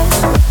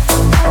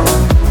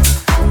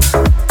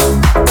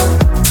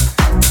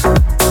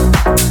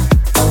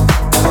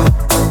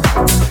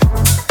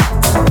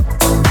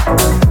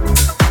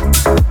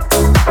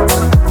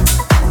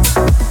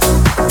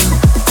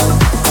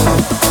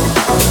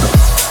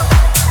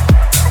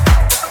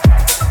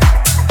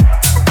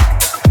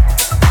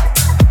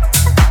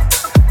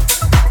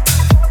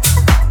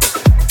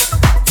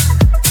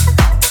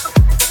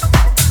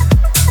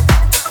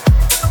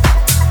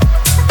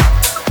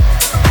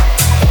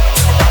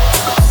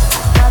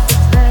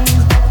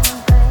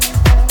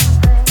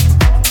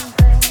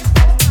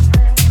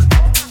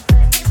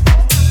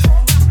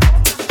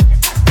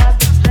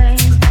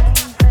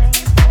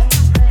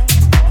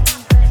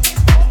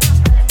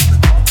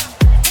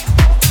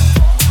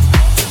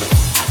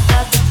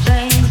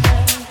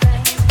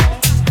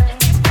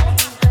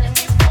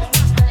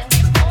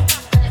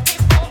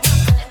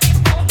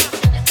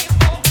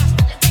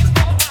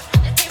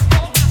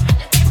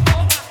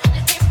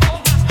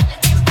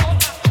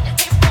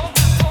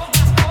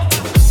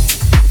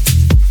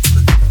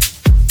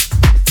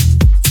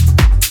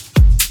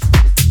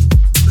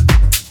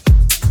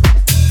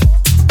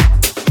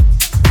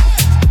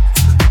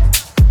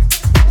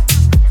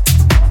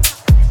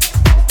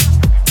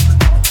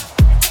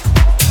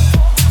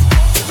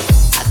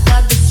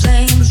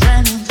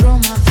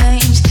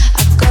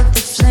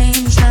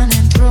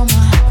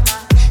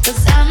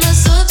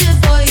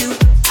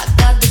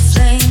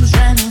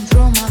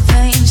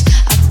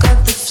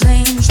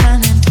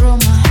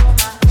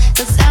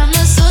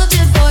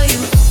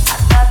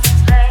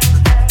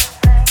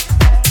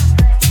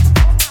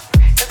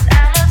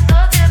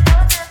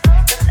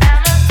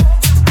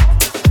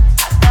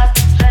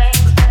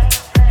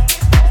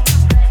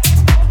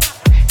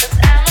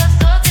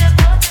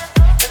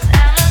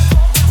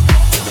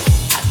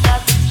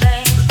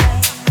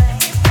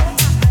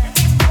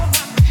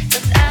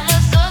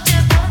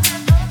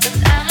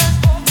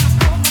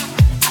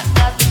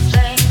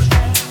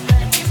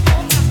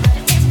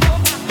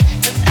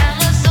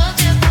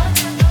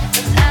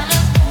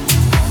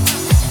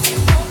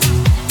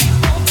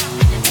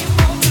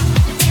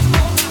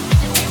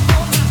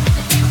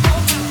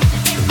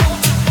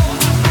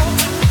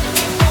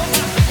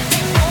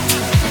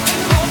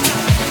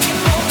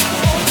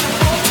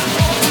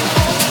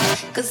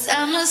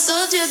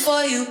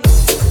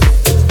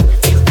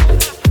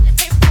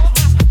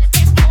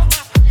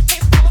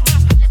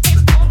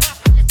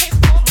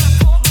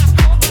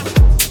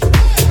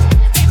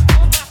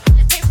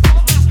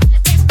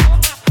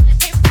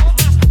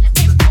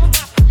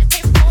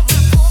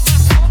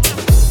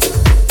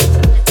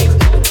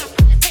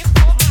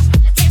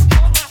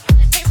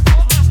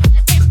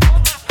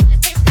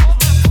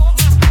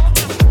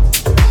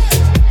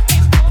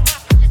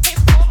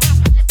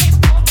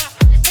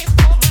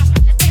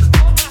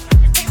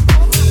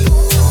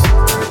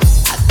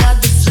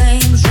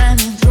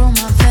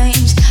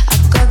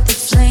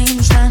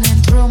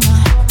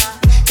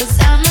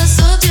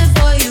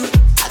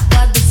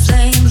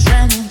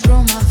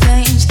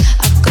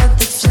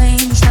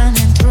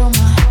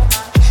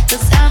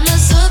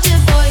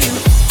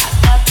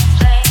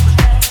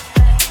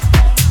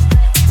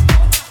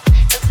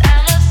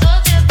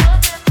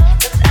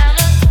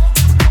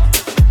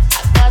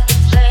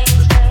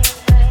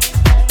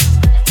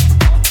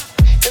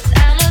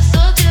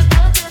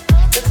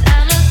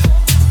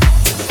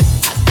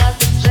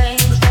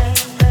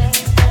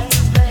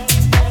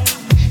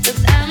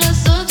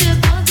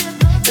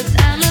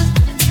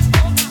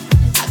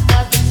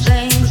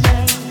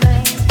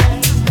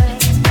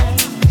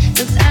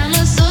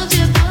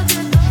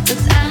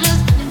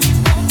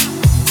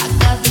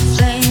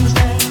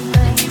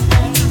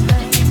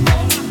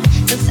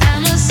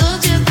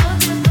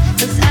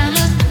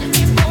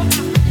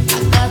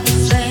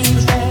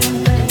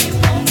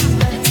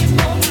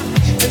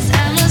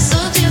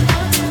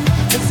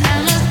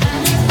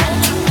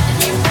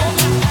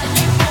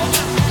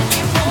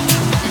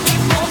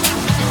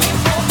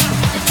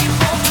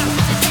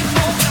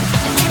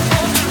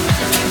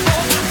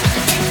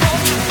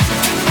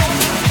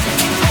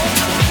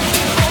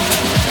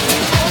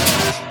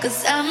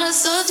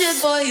 soldier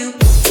for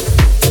you.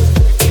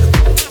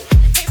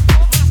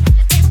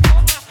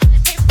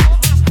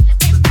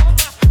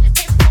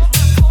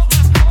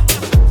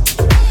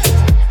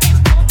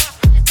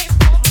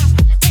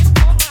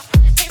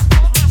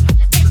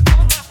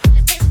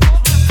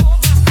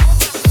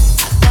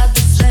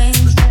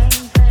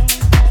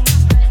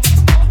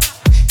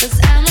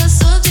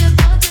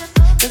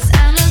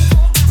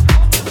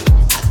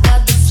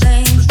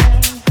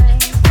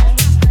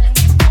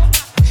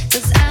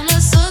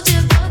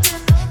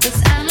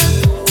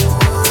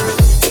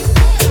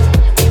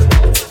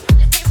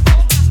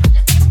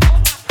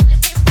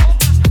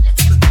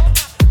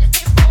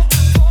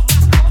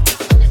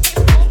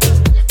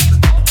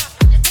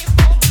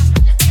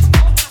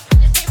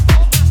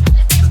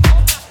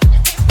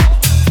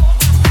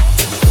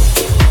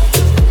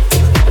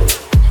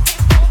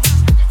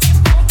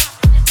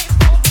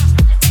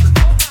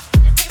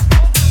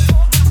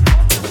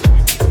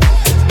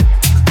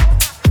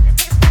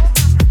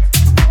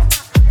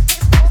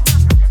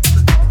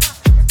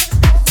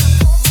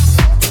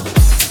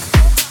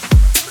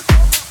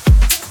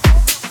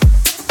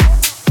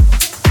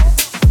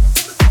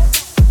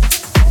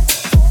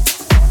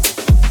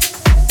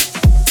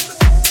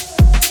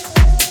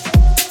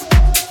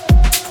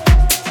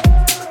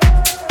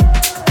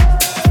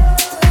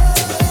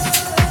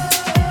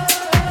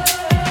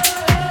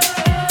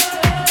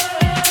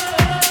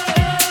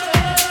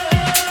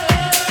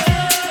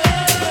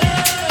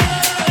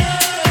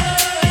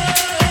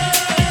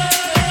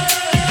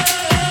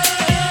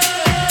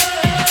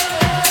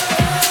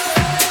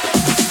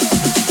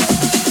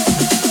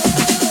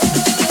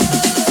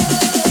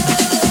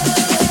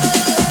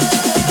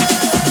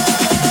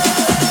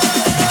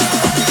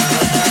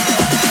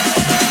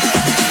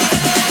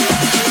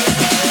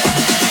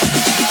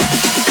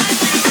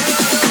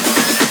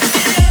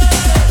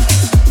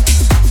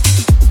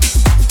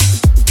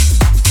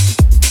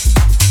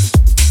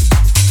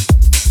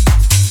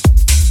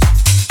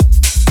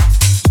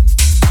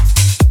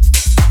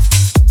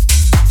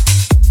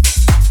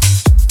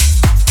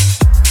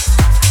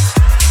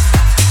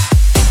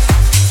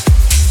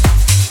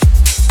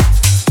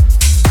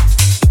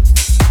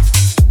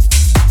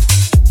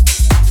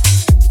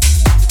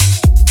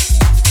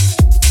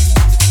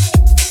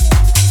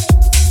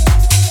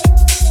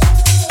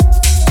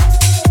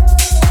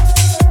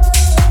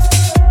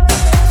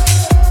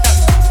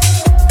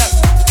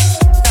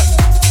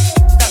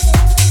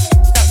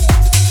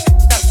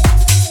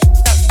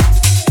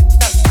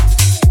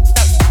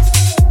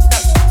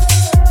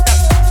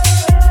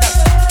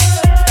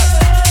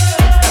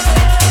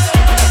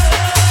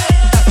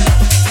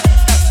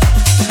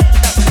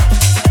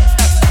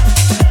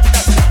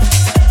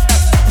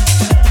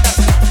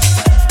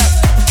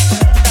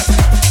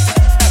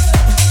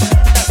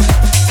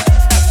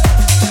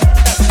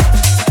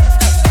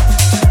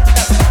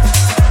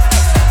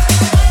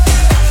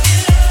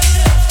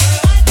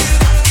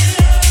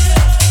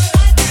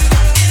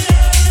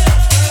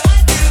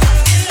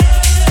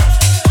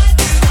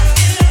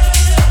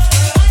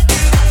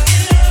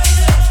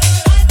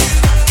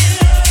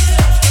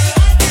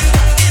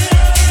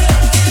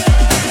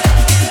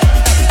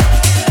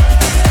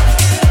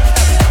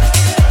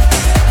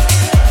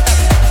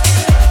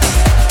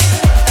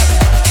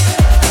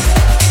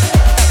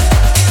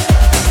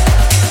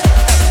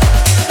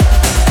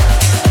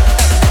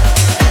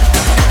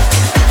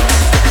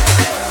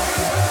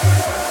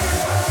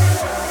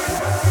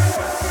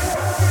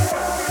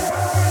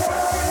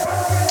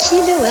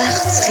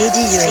 Kilohertz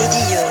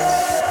Radio.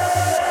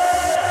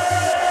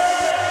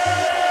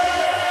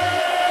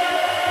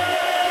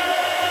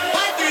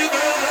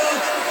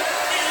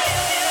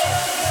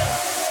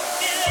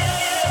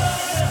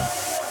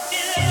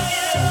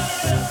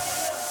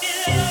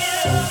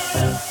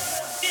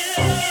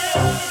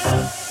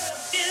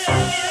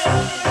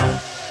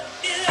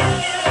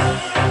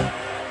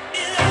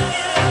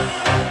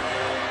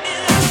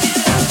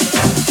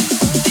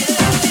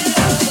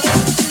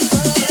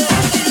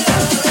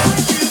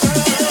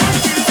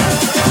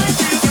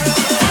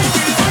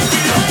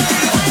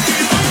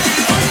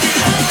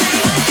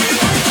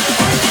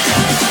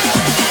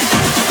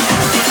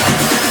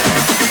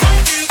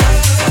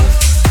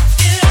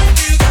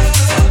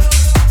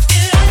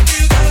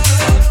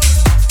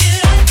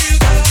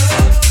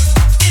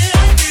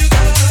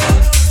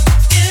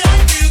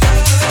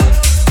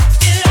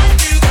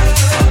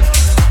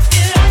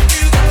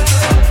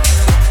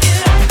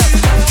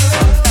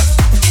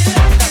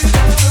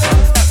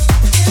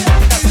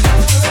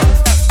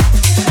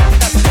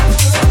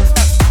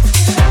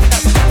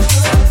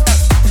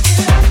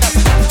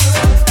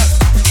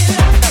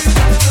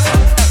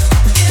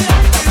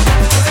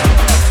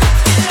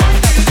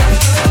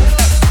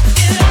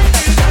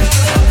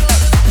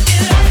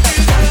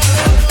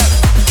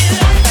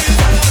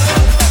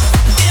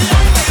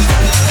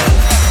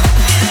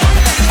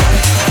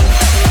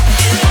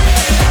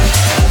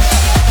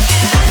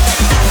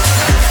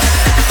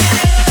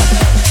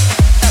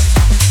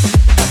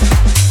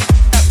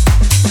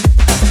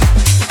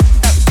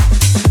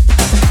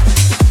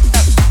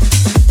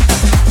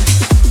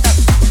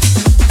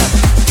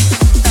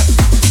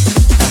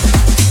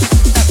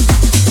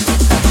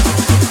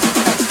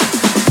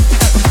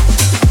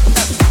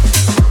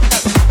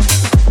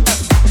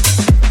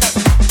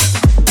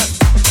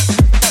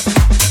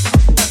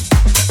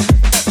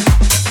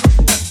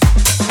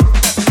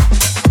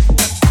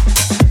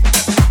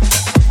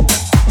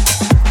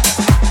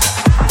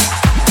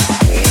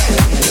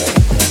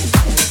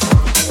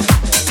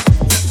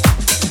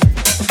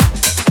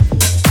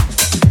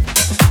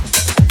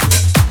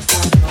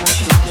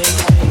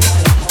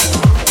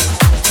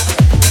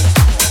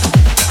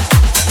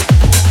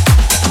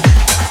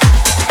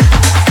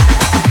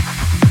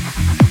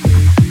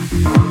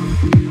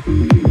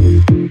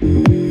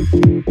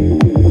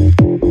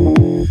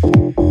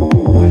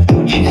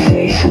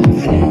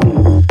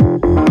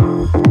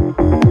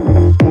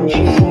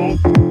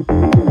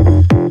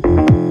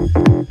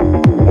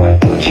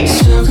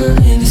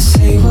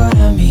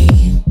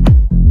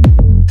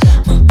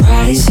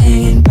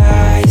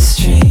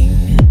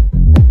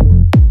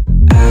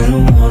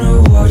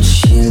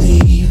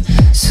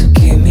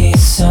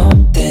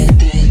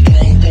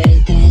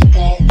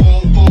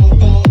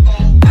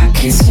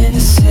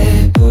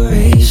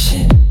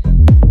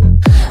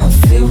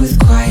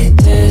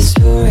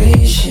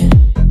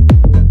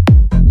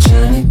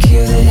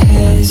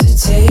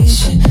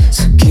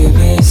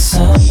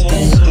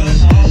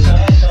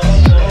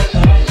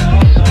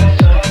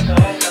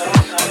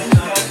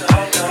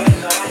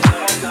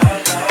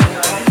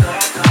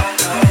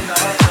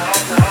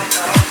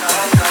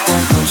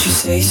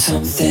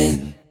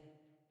 something.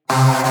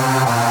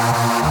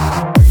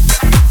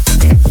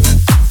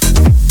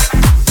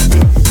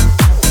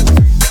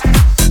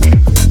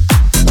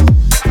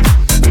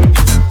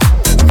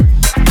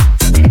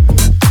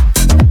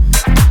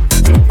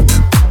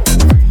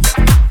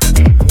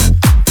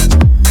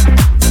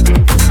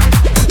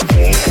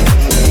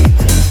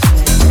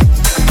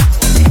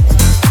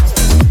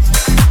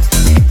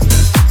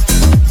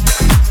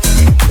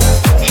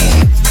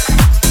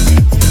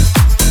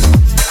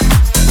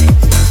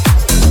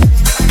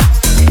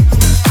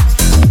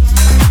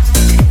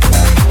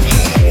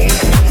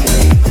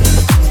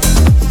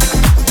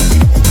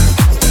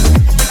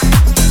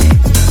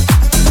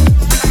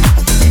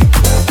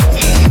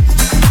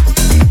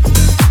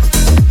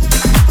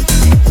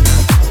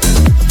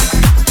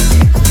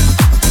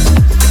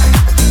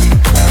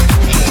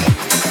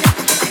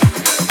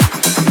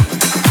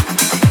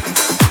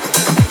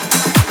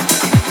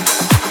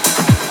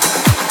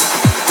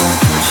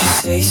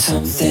 Say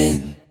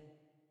something.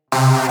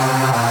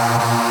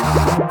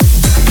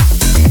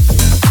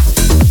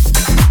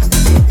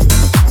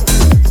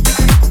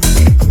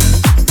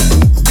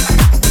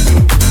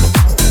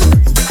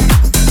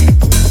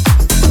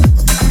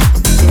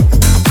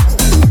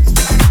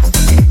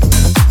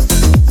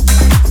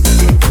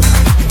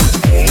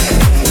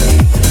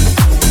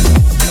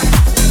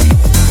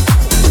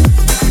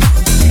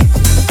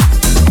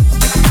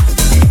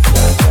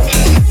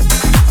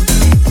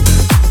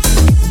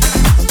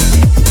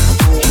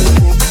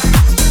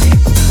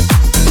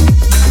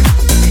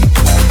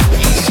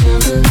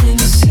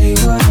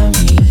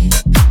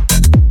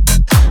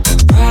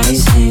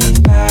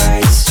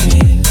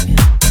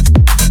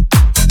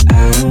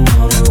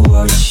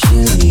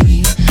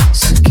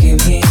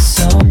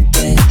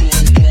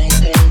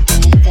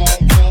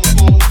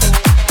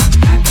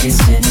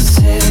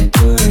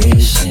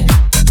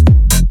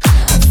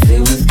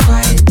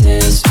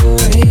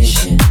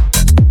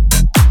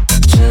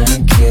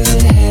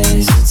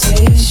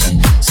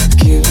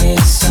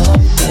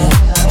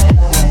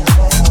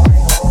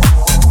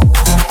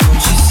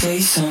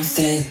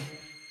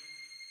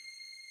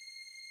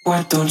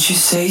 Why don't you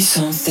say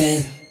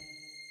something?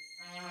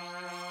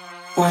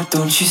 Why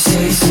don't you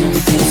say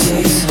something?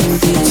 Say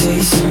something,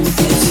 say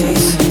something, say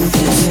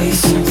something, say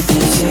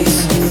something, say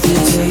something,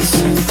 say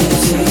something,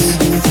 say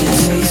something,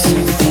 say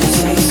something,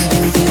 say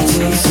something,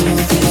 say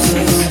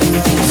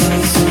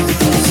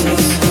something, say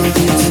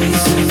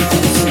something, say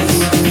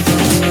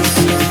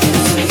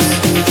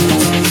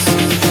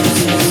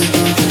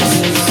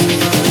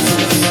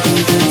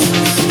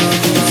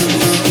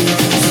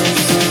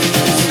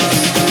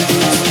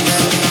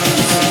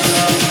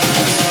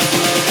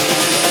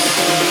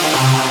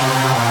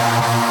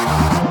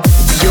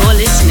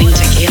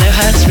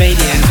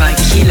Radio by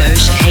Kilo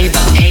Shaheba.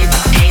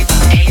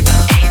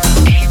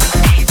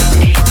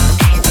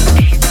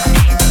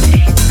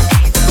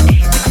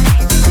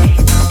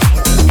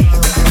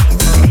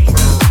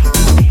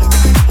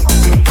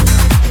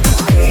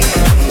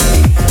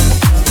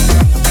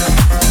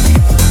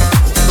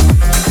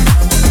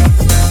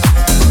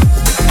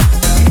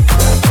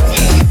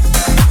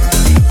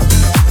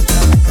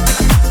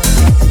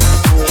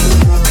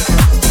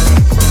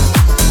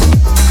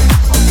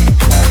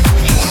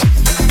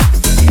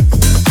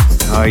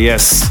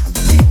 Yes,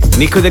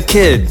 Nico the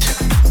Kid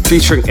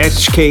featuring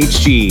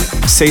HKHG.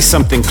 Say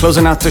something,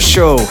 closing out the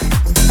show.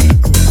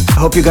 I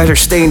hope you guys are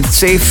staying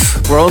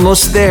safe. We're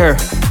almost there.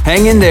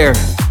 Hang in there.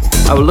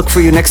 I will look for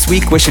you next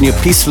week. Wishing you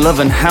peace, love,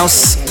 and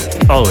house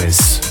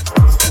always.